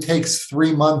usually takes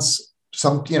 3 months,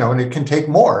 and it can take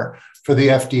more for the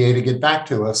FDA to get back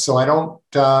to us. So I don't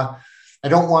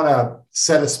want to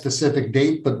set a specific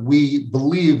date, but we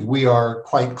believe we are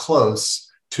quite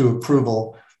close to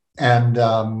approval and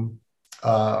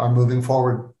are moving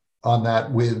forward on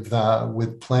that with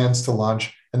plans to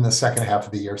launch in the second half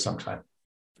of the year sometime.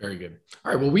 Very good.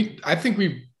 All right. Well, I think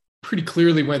we pretty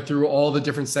clearly went through all the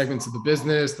different segments of the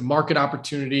business, the market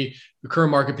opportunity, the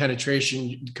current market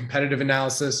penetration, competitive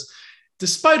analysis.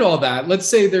 Despite all that, let's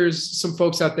say there's some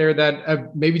folks out there that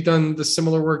have maybe done the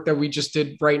similar work that we just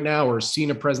did right now, or seen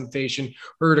a presentation,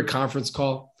 heard a conference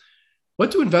call.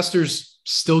 What do investors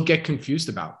still get confused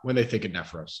about when they think of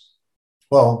Nephros?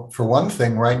 Well, for one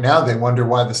thing, right now, they wonder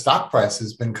why the stock price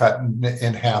has been cut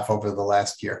in half over the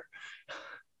last year.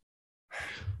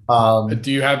 Do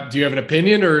you have an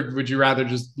opinion, or would you rather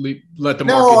just let the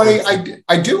market? No,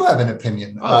 I do have an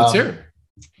opinion. Let's hear it.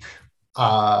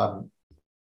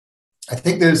 I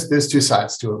think there's two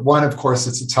sides to it. One, of course,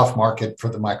 it's a tough market for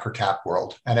the microcap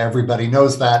world, and everybody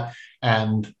knows that,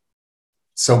 and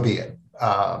so be it.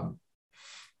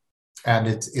 And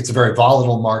it's a very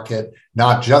volatile market,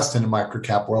 not just in the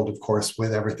microcap world, of course,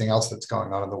 with everything else that's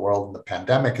going on in the world, and the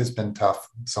pandemic has been tough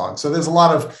and so on. So there's a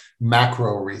lot of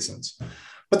macro reasons.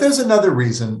 But there's another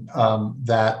reason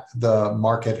that the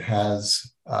market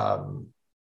has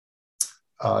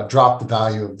dropped the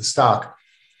value of the stock.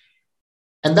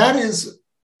 And that is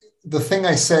the thing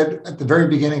I said at the very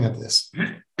beginning of this.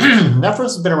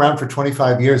 Nephros has been around for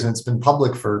 25 years, and it's been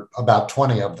public for about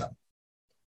 20 of them.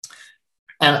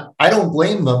 And I don't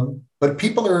blame them, but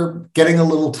people are getting a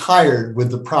little tired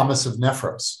with the promise of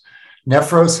Nephros.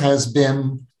 Nephros has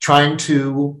been trying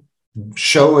to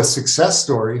show a success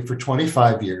story for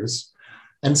 25 years.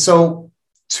 And so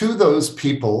to those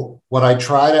people, what I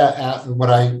try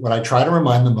to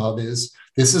remind them of is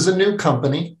this is a new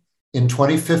company. In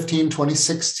 2015,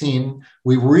 2016,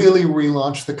 we really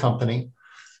relaunched the company.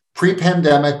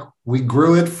 Pre-pandemic, we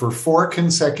grew it for 4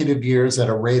 consecutive years at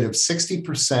a rate of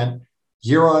 60%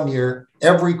 year on year,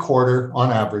 every quarter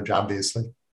on average,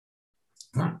 obviously.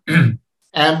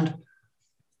 And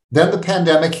then the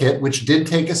pandemic hit, which did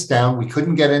take us down. We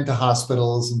couldn't get into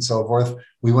hospitals and so forth.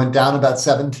 We went down about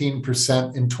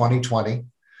 17% in 2020.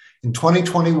 In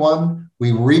 2021,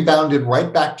 we rebounded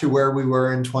right back to where we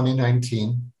were in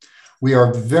 2019. We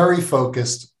are very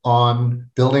focused on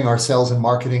building our sales and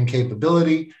marketing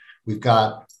capability. We've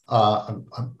got a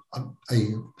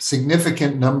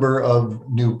significant number of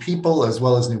new people, as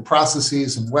well as new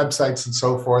processes and websites and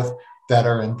so forth that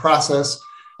are in process.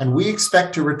 And we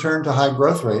expect to return to high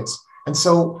growth rates. And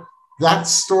so that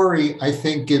story, I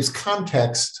think, gives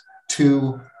context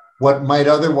to what might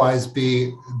otherwise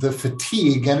be the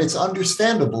fatigue, and it's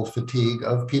understandable fatigue,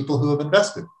 of people who have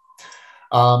invested.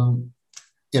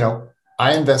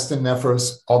 I invest in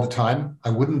Nephros all the time. I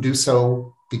wouldn't do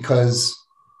so because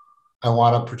I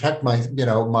want to protect my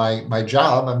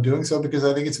job. I'm doing so because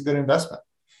I think it's a good investment.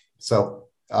 So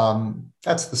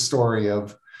that's the story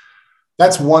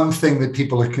that's one thing that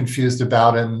people are confused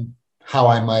about, and how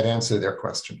I might answer their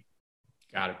question.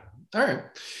 Got it. All right.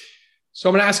 So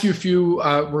I'm going to ask you a few,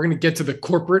 we're going to get to the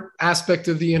corporate aspect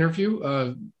of the interview.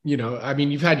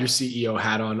 You've had your CEO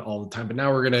hat on all the time, but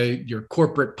now we're going to your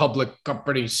corporate public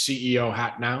company CEO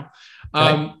hat now.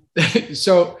 Okay.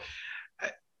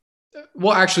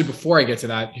 Actually, before I get to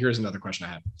that, here's another question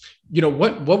I have.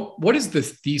 What is the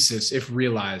thesis if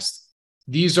realized?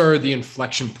 These are the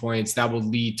inflection points that will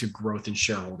lead to growth in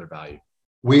shareholder value.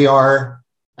 We are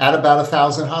at about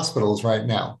 1,000 hospitals right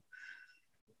now.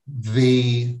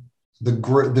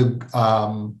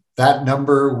 That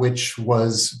number, which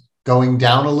was going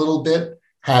down a little bit,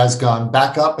 has gone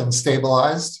back up and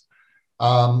stabilized.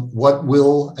 At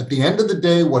the end of the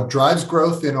day, what drives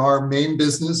growth in our main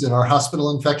business, in our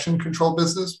hospital infection control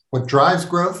business, what drives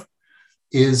growth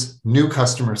is new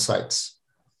customer sites.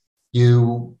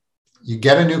 You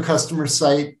get a new customer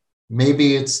site,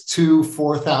 maybe it's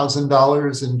 $2,000,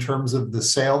 $4,000 in terms of the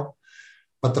sale.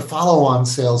 but the follow-on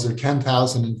sales are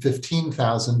 $10,000 and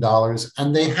 $15,000,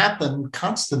 and they happen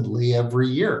constantly every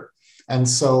year. And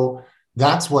so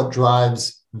that's what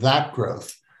drives that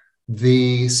growth.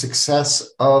 The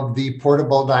success of the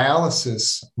portable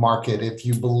dialysis market. If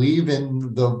you believe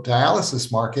in the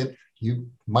dialysis market, you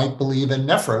might believe in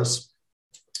Nephros,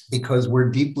 because we're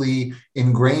deeply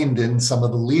ingrained in some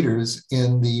of the leaders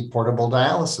in the portable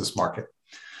dialysis market.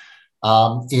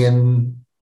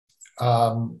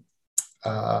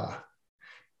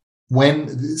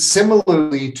 When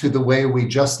similarly to the way we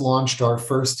just launched our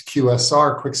first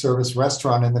QSR, quick service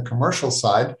restaurant, in the commercial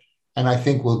side, and I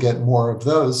think we'll get more of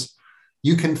those,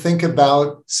 you can think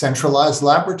about centralized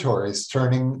laboratories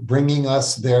bringing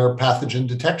us their pathogen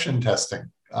detection testing.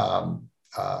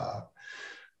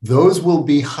 Those will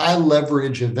be high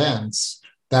leverage events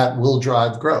that will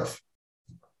drive growth.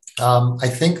 I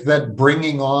think that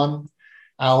bringing on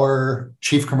our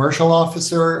chief commercial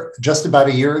officer just about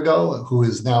a year ago, who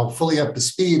is now fully up to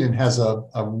speed and has a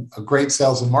great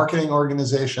sales and marketing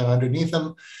organization underneath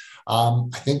him, I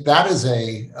think that is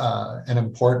an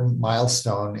important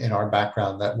milestone in our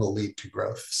background that will lead to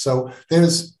growth. So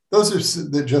those are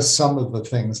just some of the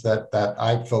things that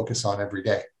I focus on every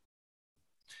day.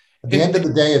 At the end of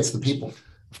the day, it's the people.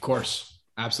 Of course,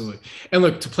 absolutely. And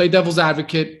look, to play devil's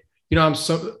advocate, I'm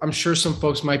sure some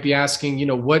folks might be asking,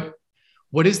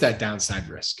 what is that downside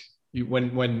risk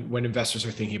when investors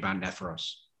are thinking about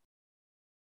Nephros?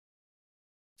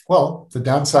 Well, the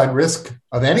downside risk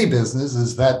of any business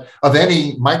is that, of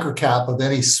any microcap, of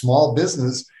any small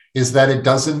business, is that it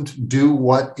doesn't do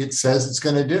what it says it's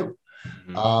going to do.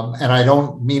 Mm-hmm. And I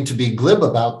don't mean to be glib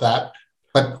about that,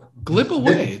 but glib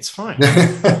away, it's fine.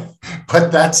 But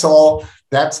that's all.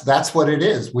 That's what it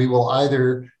is. We will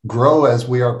either grow as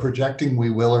we are projecting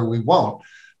we will, or we won't.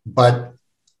 But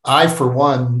I, for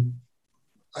one,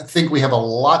 I think we have a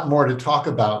lot more to talk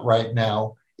about right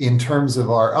now in terms of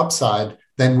our upside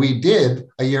than we did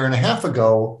a year and a half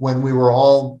ago, when we were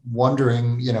all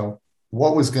wondering,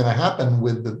 what was going to happen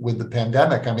with the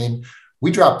pandemic. I mean,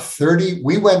 we dropped 30.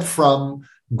 We went from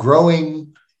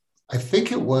growing, I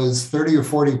think it was 30 or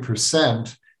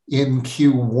 40% in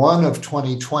Q1 of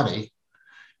 2020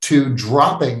 to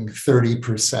dropping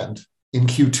 30% in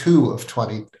Q2 of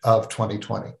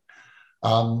 2020.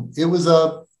 It was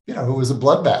a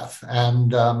bloodbath,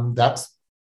 and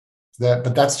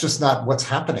but that's just not what's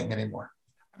happening anymore.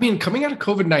 I mean, coming out of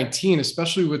COVID-19,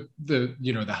 especially with the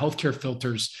healthcare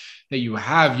filters that you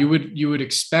have, you would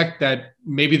expect that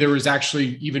maybe there was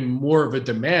actually even more of a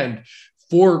demand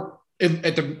for,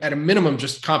 at a minimum,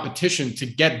 just competition to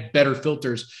get better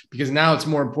filters, because now it's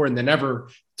more important than ever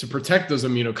to protect those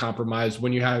immunocompromised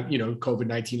when you have,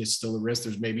 COVID-19 is still a risk.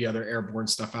 There's maybe other airborne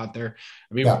stuff out there.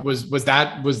 I mean, yeah. Was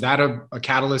that a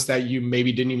catalyst that you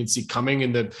maybe didn't even see coming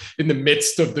in the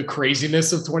midst of the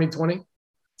craziness of 2020?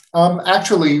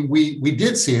 Actually, we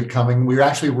did see it coming. We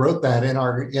actually wrote that in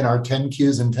our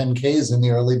 10Qs and 10Ks in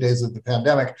the early days of the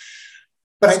pandemic.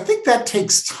 But I think that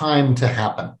takes time to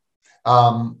happen.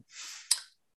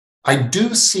 I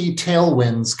do see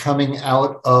tailwinds coming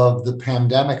out of the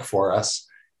pandemic for us,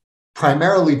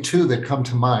 primarily two that come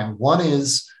to mind. One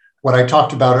is what I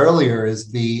talked about earlier,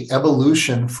 is the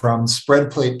evolution from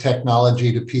spread plate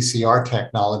technology to PCR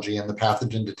technology and the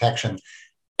pathogen detection.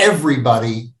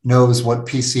 Everybody knows what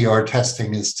PCR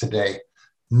testing is today.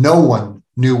 No one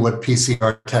knew what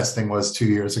PCR testing was 2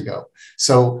 years ago.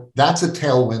 So that's a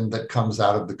tailwind that comes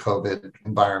out of the COVID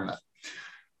environment.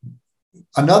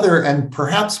 Another, and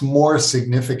perhaps more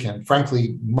significant,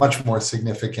 frankly, much more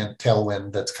significant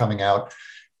tailwind that's coming out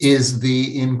is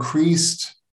the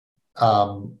increased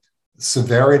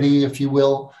severity, if you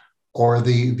will, or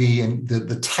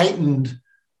the tightened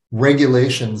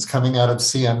regulations coming out of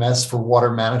CMS for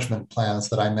water management plans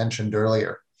that I mentioned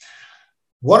earlier.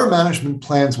 Water management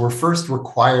plans were first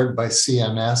required by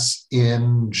CMS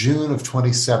in June of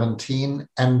 2017,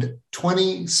 and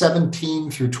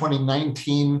 2017 through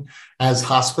 2019, as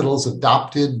hospitals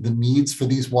adopted the needs for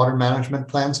these water management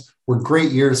plans, were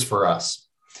great years for us.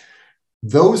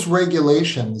 Those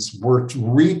regulations were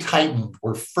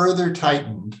were further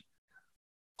tightened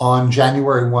on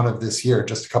January 1 of this year,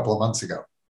 just a couple of months ago.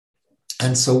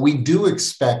 And so we do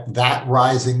expect that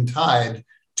rising tide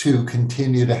to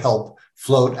continue to help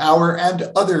float our and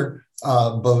other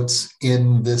boats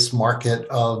in this market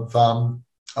of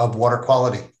water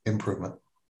quality improvement.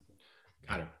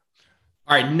 Got it.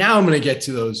 All right, now I'm going to get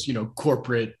to those,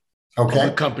 corporate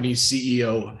company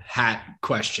CEO hat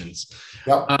questions.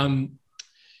 Yep.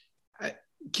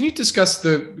 Can you discuss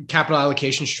the capital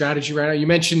allocation strategy right now? You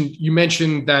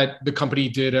mentioned that the company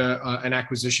did an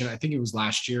acquisition. I think it was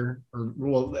last year, or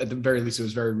well, at the very least, it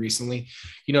was very recently.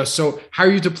 So how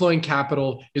are you deploying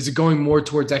capital? Is it going more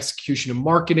towards execution and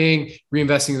marketing,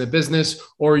 reinvesting in the business,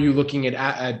 or are you looking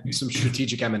at some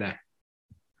strategic M&A,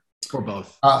 or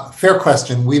both? Fair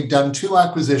question. We've done 2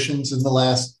 acquisitions in the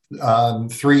last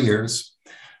 3 years.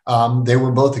 They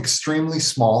were both extremely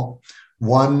small.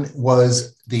 One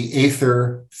was the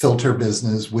Aether filter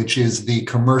business, which is the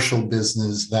commercial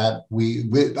business that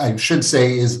I should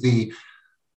say is the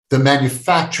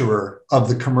manufacturer of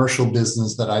the commercial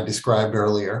business that I described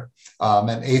earlier.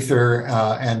 And Aether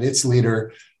and its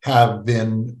leader have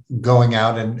been going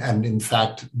out and in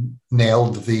fact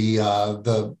nailed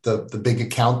the big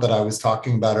account that I was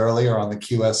talking about earlier on the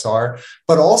QSR,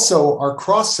 but also are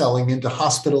cross-selling into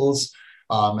hospitals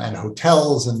and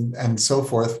hotels and so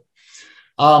forth.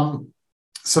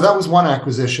 So that was one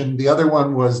acquisition. The other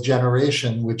one was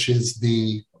Generation, which is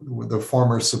the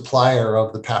former supplier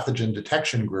of the pathogen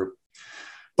detection group.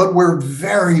 But we're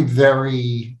very,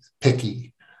 very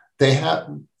picky. They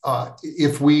have,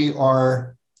 if we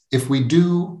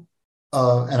do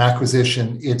an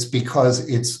acquisition, it's because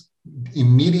it's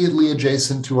immediately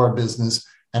adjacent to our business,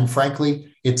 and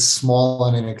frankly, it's small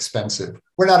and inexpensive.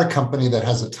 We're not a company that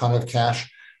has a ton of cash.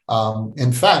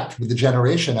 In fact, with the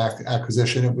Generation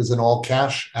acquisition, it was an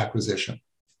all-cash acquisition.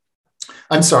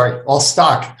 I'm sorry,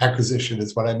 all-stock acquisition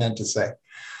is what I meant to say.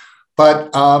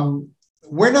 But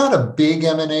we're not a big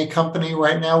M&A company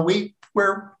right now.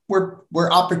 We're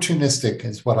opportunistic,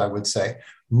 is what I would say.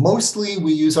 Mostly,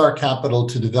 we use our capital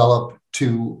to develop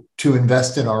to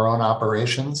invest in our own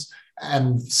operations,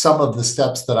 and some of the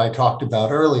steps that I talked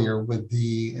about earlier with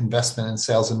the investment in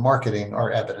sales and marketing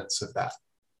are evidence of that.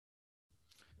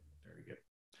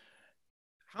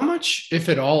 How much, if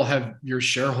at all, have your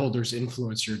shareholders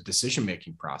influenced your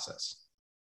decision-making process?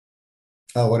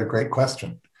 Oh, what a great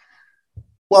question.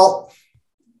 Well,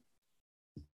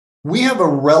 we have a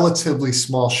relatively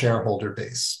small shareholder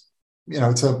base.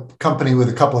 It's a company with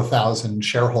a couple of thousand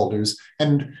shareholders.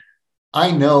 And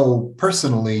I know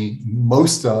personally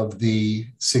most of the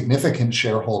significant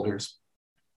shareholders.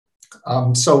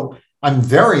 So I'm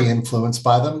very influenced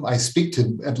by them. I speak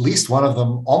to at least one of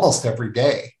them almost every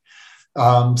day.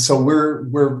 So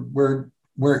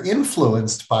we're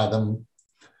influenced by them.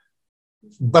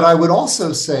 But I would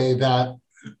also say that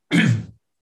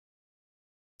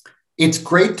it's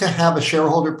great to have a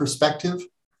shareholder perspective,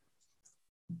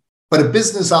 but a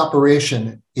business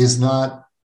operation is not,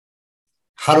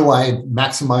 how do I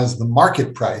maximize the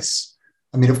market price?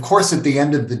 I mean, of course, at the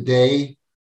end of the day,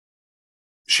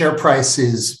 share price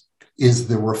is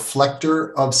the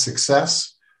reflector of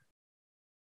success.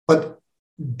 But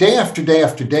day after day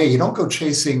after day, you don't go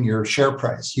chasing your share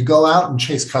price. You go out and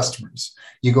chase customers.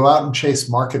 You go out and chase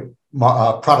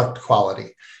product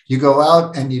quality. You go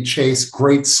out and you chase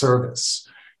great service.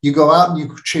 You go out and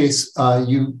you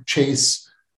chase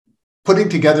putting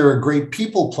together a great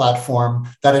people platform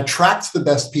that attracts the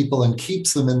best people and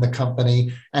keeps them in the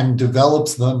company and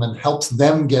develops them and helps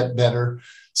them get better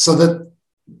so that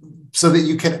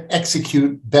you can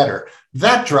execute better.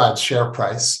 That drives share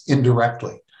price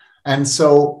indirectly. And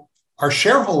so our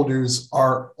shareholders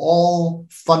are all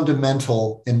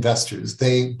fundamental investors.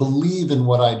 They believe in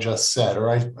what I just said,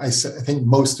 or I think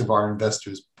most of our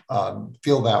investors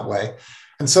feel that way.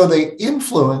 And so they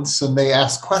influence and they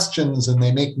ask questions and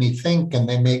they make me think and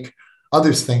they make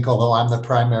others think, although I'm the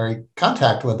primary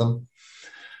contact with them.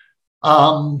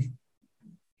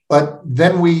 But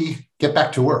then we get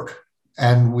back to work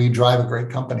and we drive a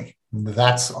great company.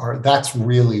 That's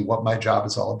really what my job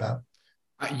is all about.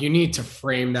 You need to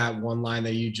frame that one line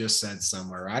that you just said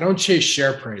somewhere. I don't chase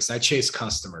share price. I chase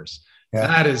customers. Yeah.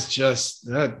 That is just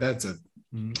that's a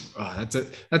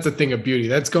thing of beauty.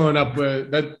 That's going up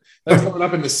that's going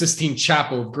up in the Sistine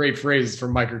Chapel of great phrases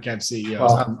from microcap CEOs.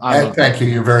 Well, thank you.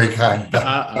 You're very kind.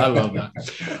 I love that.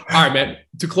 All right, man.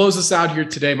 To close us out here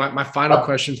today, my final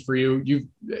question for you.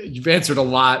 You've answered a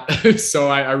lot, so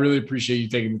I really appreciate you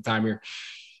taking the time here.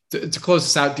 To close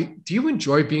this out, do you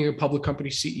enjoy being a public company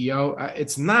CEO?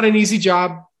 It's not an easy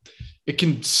job. It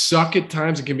can suck at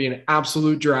times. It can be an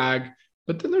absolute drag,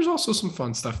 but then there's also some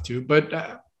fun stuff too. But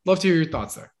love to hear your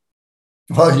thoughts there.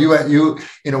 Well, you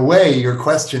in a way, your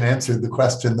question answered the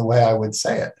question the way I would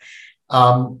say it.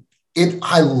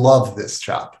 I love this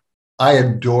job. I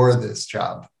adore this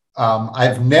job.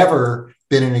 I've never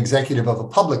been an executive of a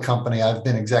public company. I've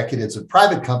been executives of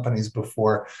private companies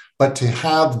before, but to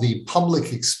have the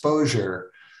public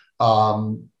exposure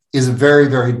is very,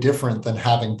 very different than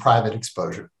having private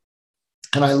exposure.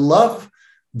 And I love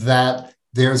that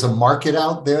There's a market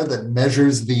out there that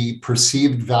measures the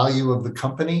perceived value of the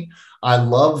company. I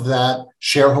love that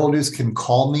shareholders can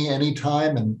call me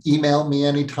anytime and email me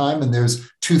anytime, and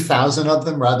there's 2,000 of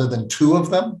them rather than 2 of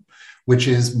them, which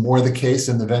is more the case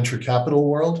in the venture capital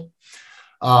world.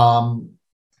 I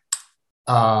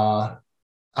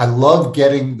love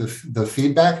getting the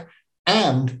feedback,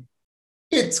 and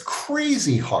it's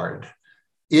crazy hard.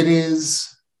 It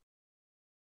is,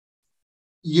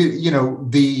 you know,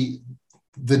 the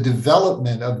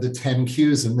development of the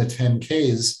 10Qs and the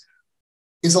 10Ks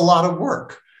is a lot of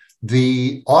work.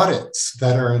 The audits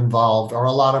that are involved are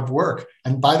a lot of work.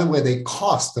 And by the way, they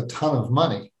cost a ton of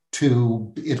money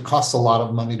it costs a lot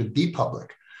of money to be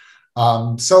public.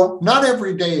 So not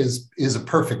every day is a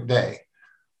perfect day,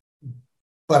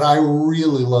 but I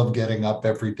really love getting up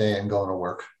every day and going to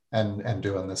work and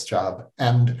doing this job.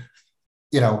 And,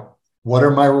 you know, what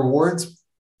are my rewards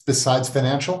besides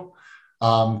financial?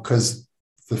 Because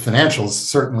the financials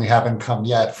certainly haven't come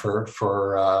yet for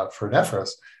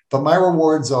Nephros, but my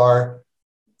rewards are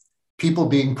people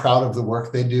being proud of the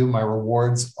work they do. My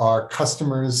rewards are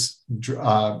customers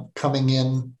coming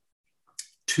in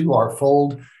to our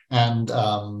fold and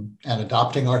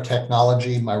adopting our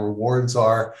technology. My rewards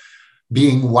are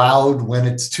being wowed when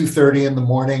it's 2:30 in the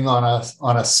morning on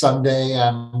a Sunday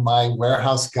and my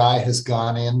warehouse guy has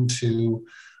gone in to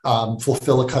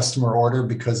fulfill a customer order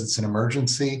because it's an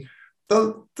emergency.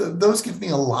 Those give me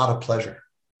a lot of pleasure.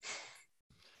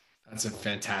 That's a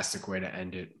fantastic way to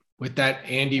end it. With that,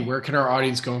 Andy, where can our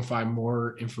audience go and find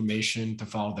more information to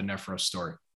follow the Nephros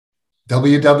story?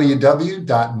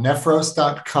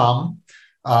 www.nephros.com.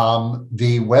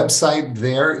 The website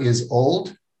there is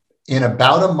old. In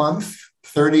about a month,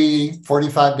 30,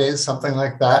 45 days, something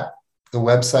like that, the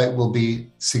website will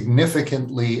be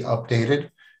significantly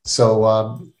updated.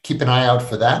 So keep an eye out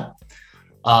for that.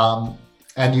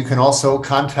 And you can also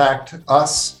contact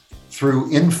us through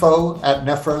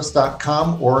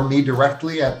info@nephros.com or me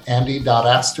directly at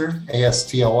andy.astor,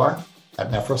 A-S-T-O-R,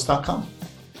 @nephros.com.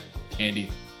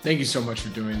 Andy, thank you so much for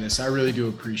doing this. I really do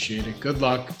appreciate it. Good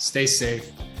luck, stay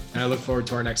safe, and I look forward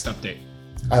to our next update.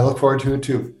 I look forward to it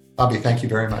too. Bobby, thank you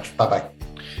very much. Bye-bye.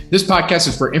 This podcast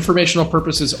is for informational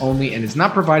purposes only and is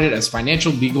not provided as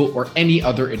financial, legal, or any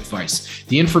other advice.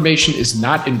 The information is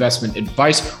not investment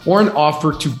advice or an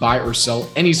offer to buy or sell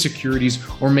any securities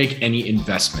or make any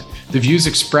investment. The views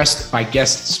expressed by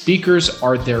guest speakers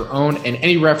are their own, and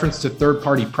any reference to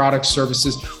third-party products,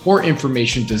 services, or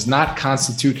information does not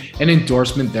constitute an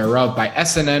endorsement thereof by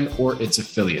SNN or its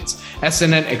affiliates.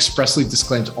 SNN expressly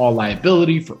disclaims all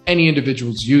liability for any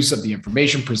individual's use of the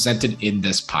information presented in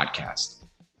this podcast.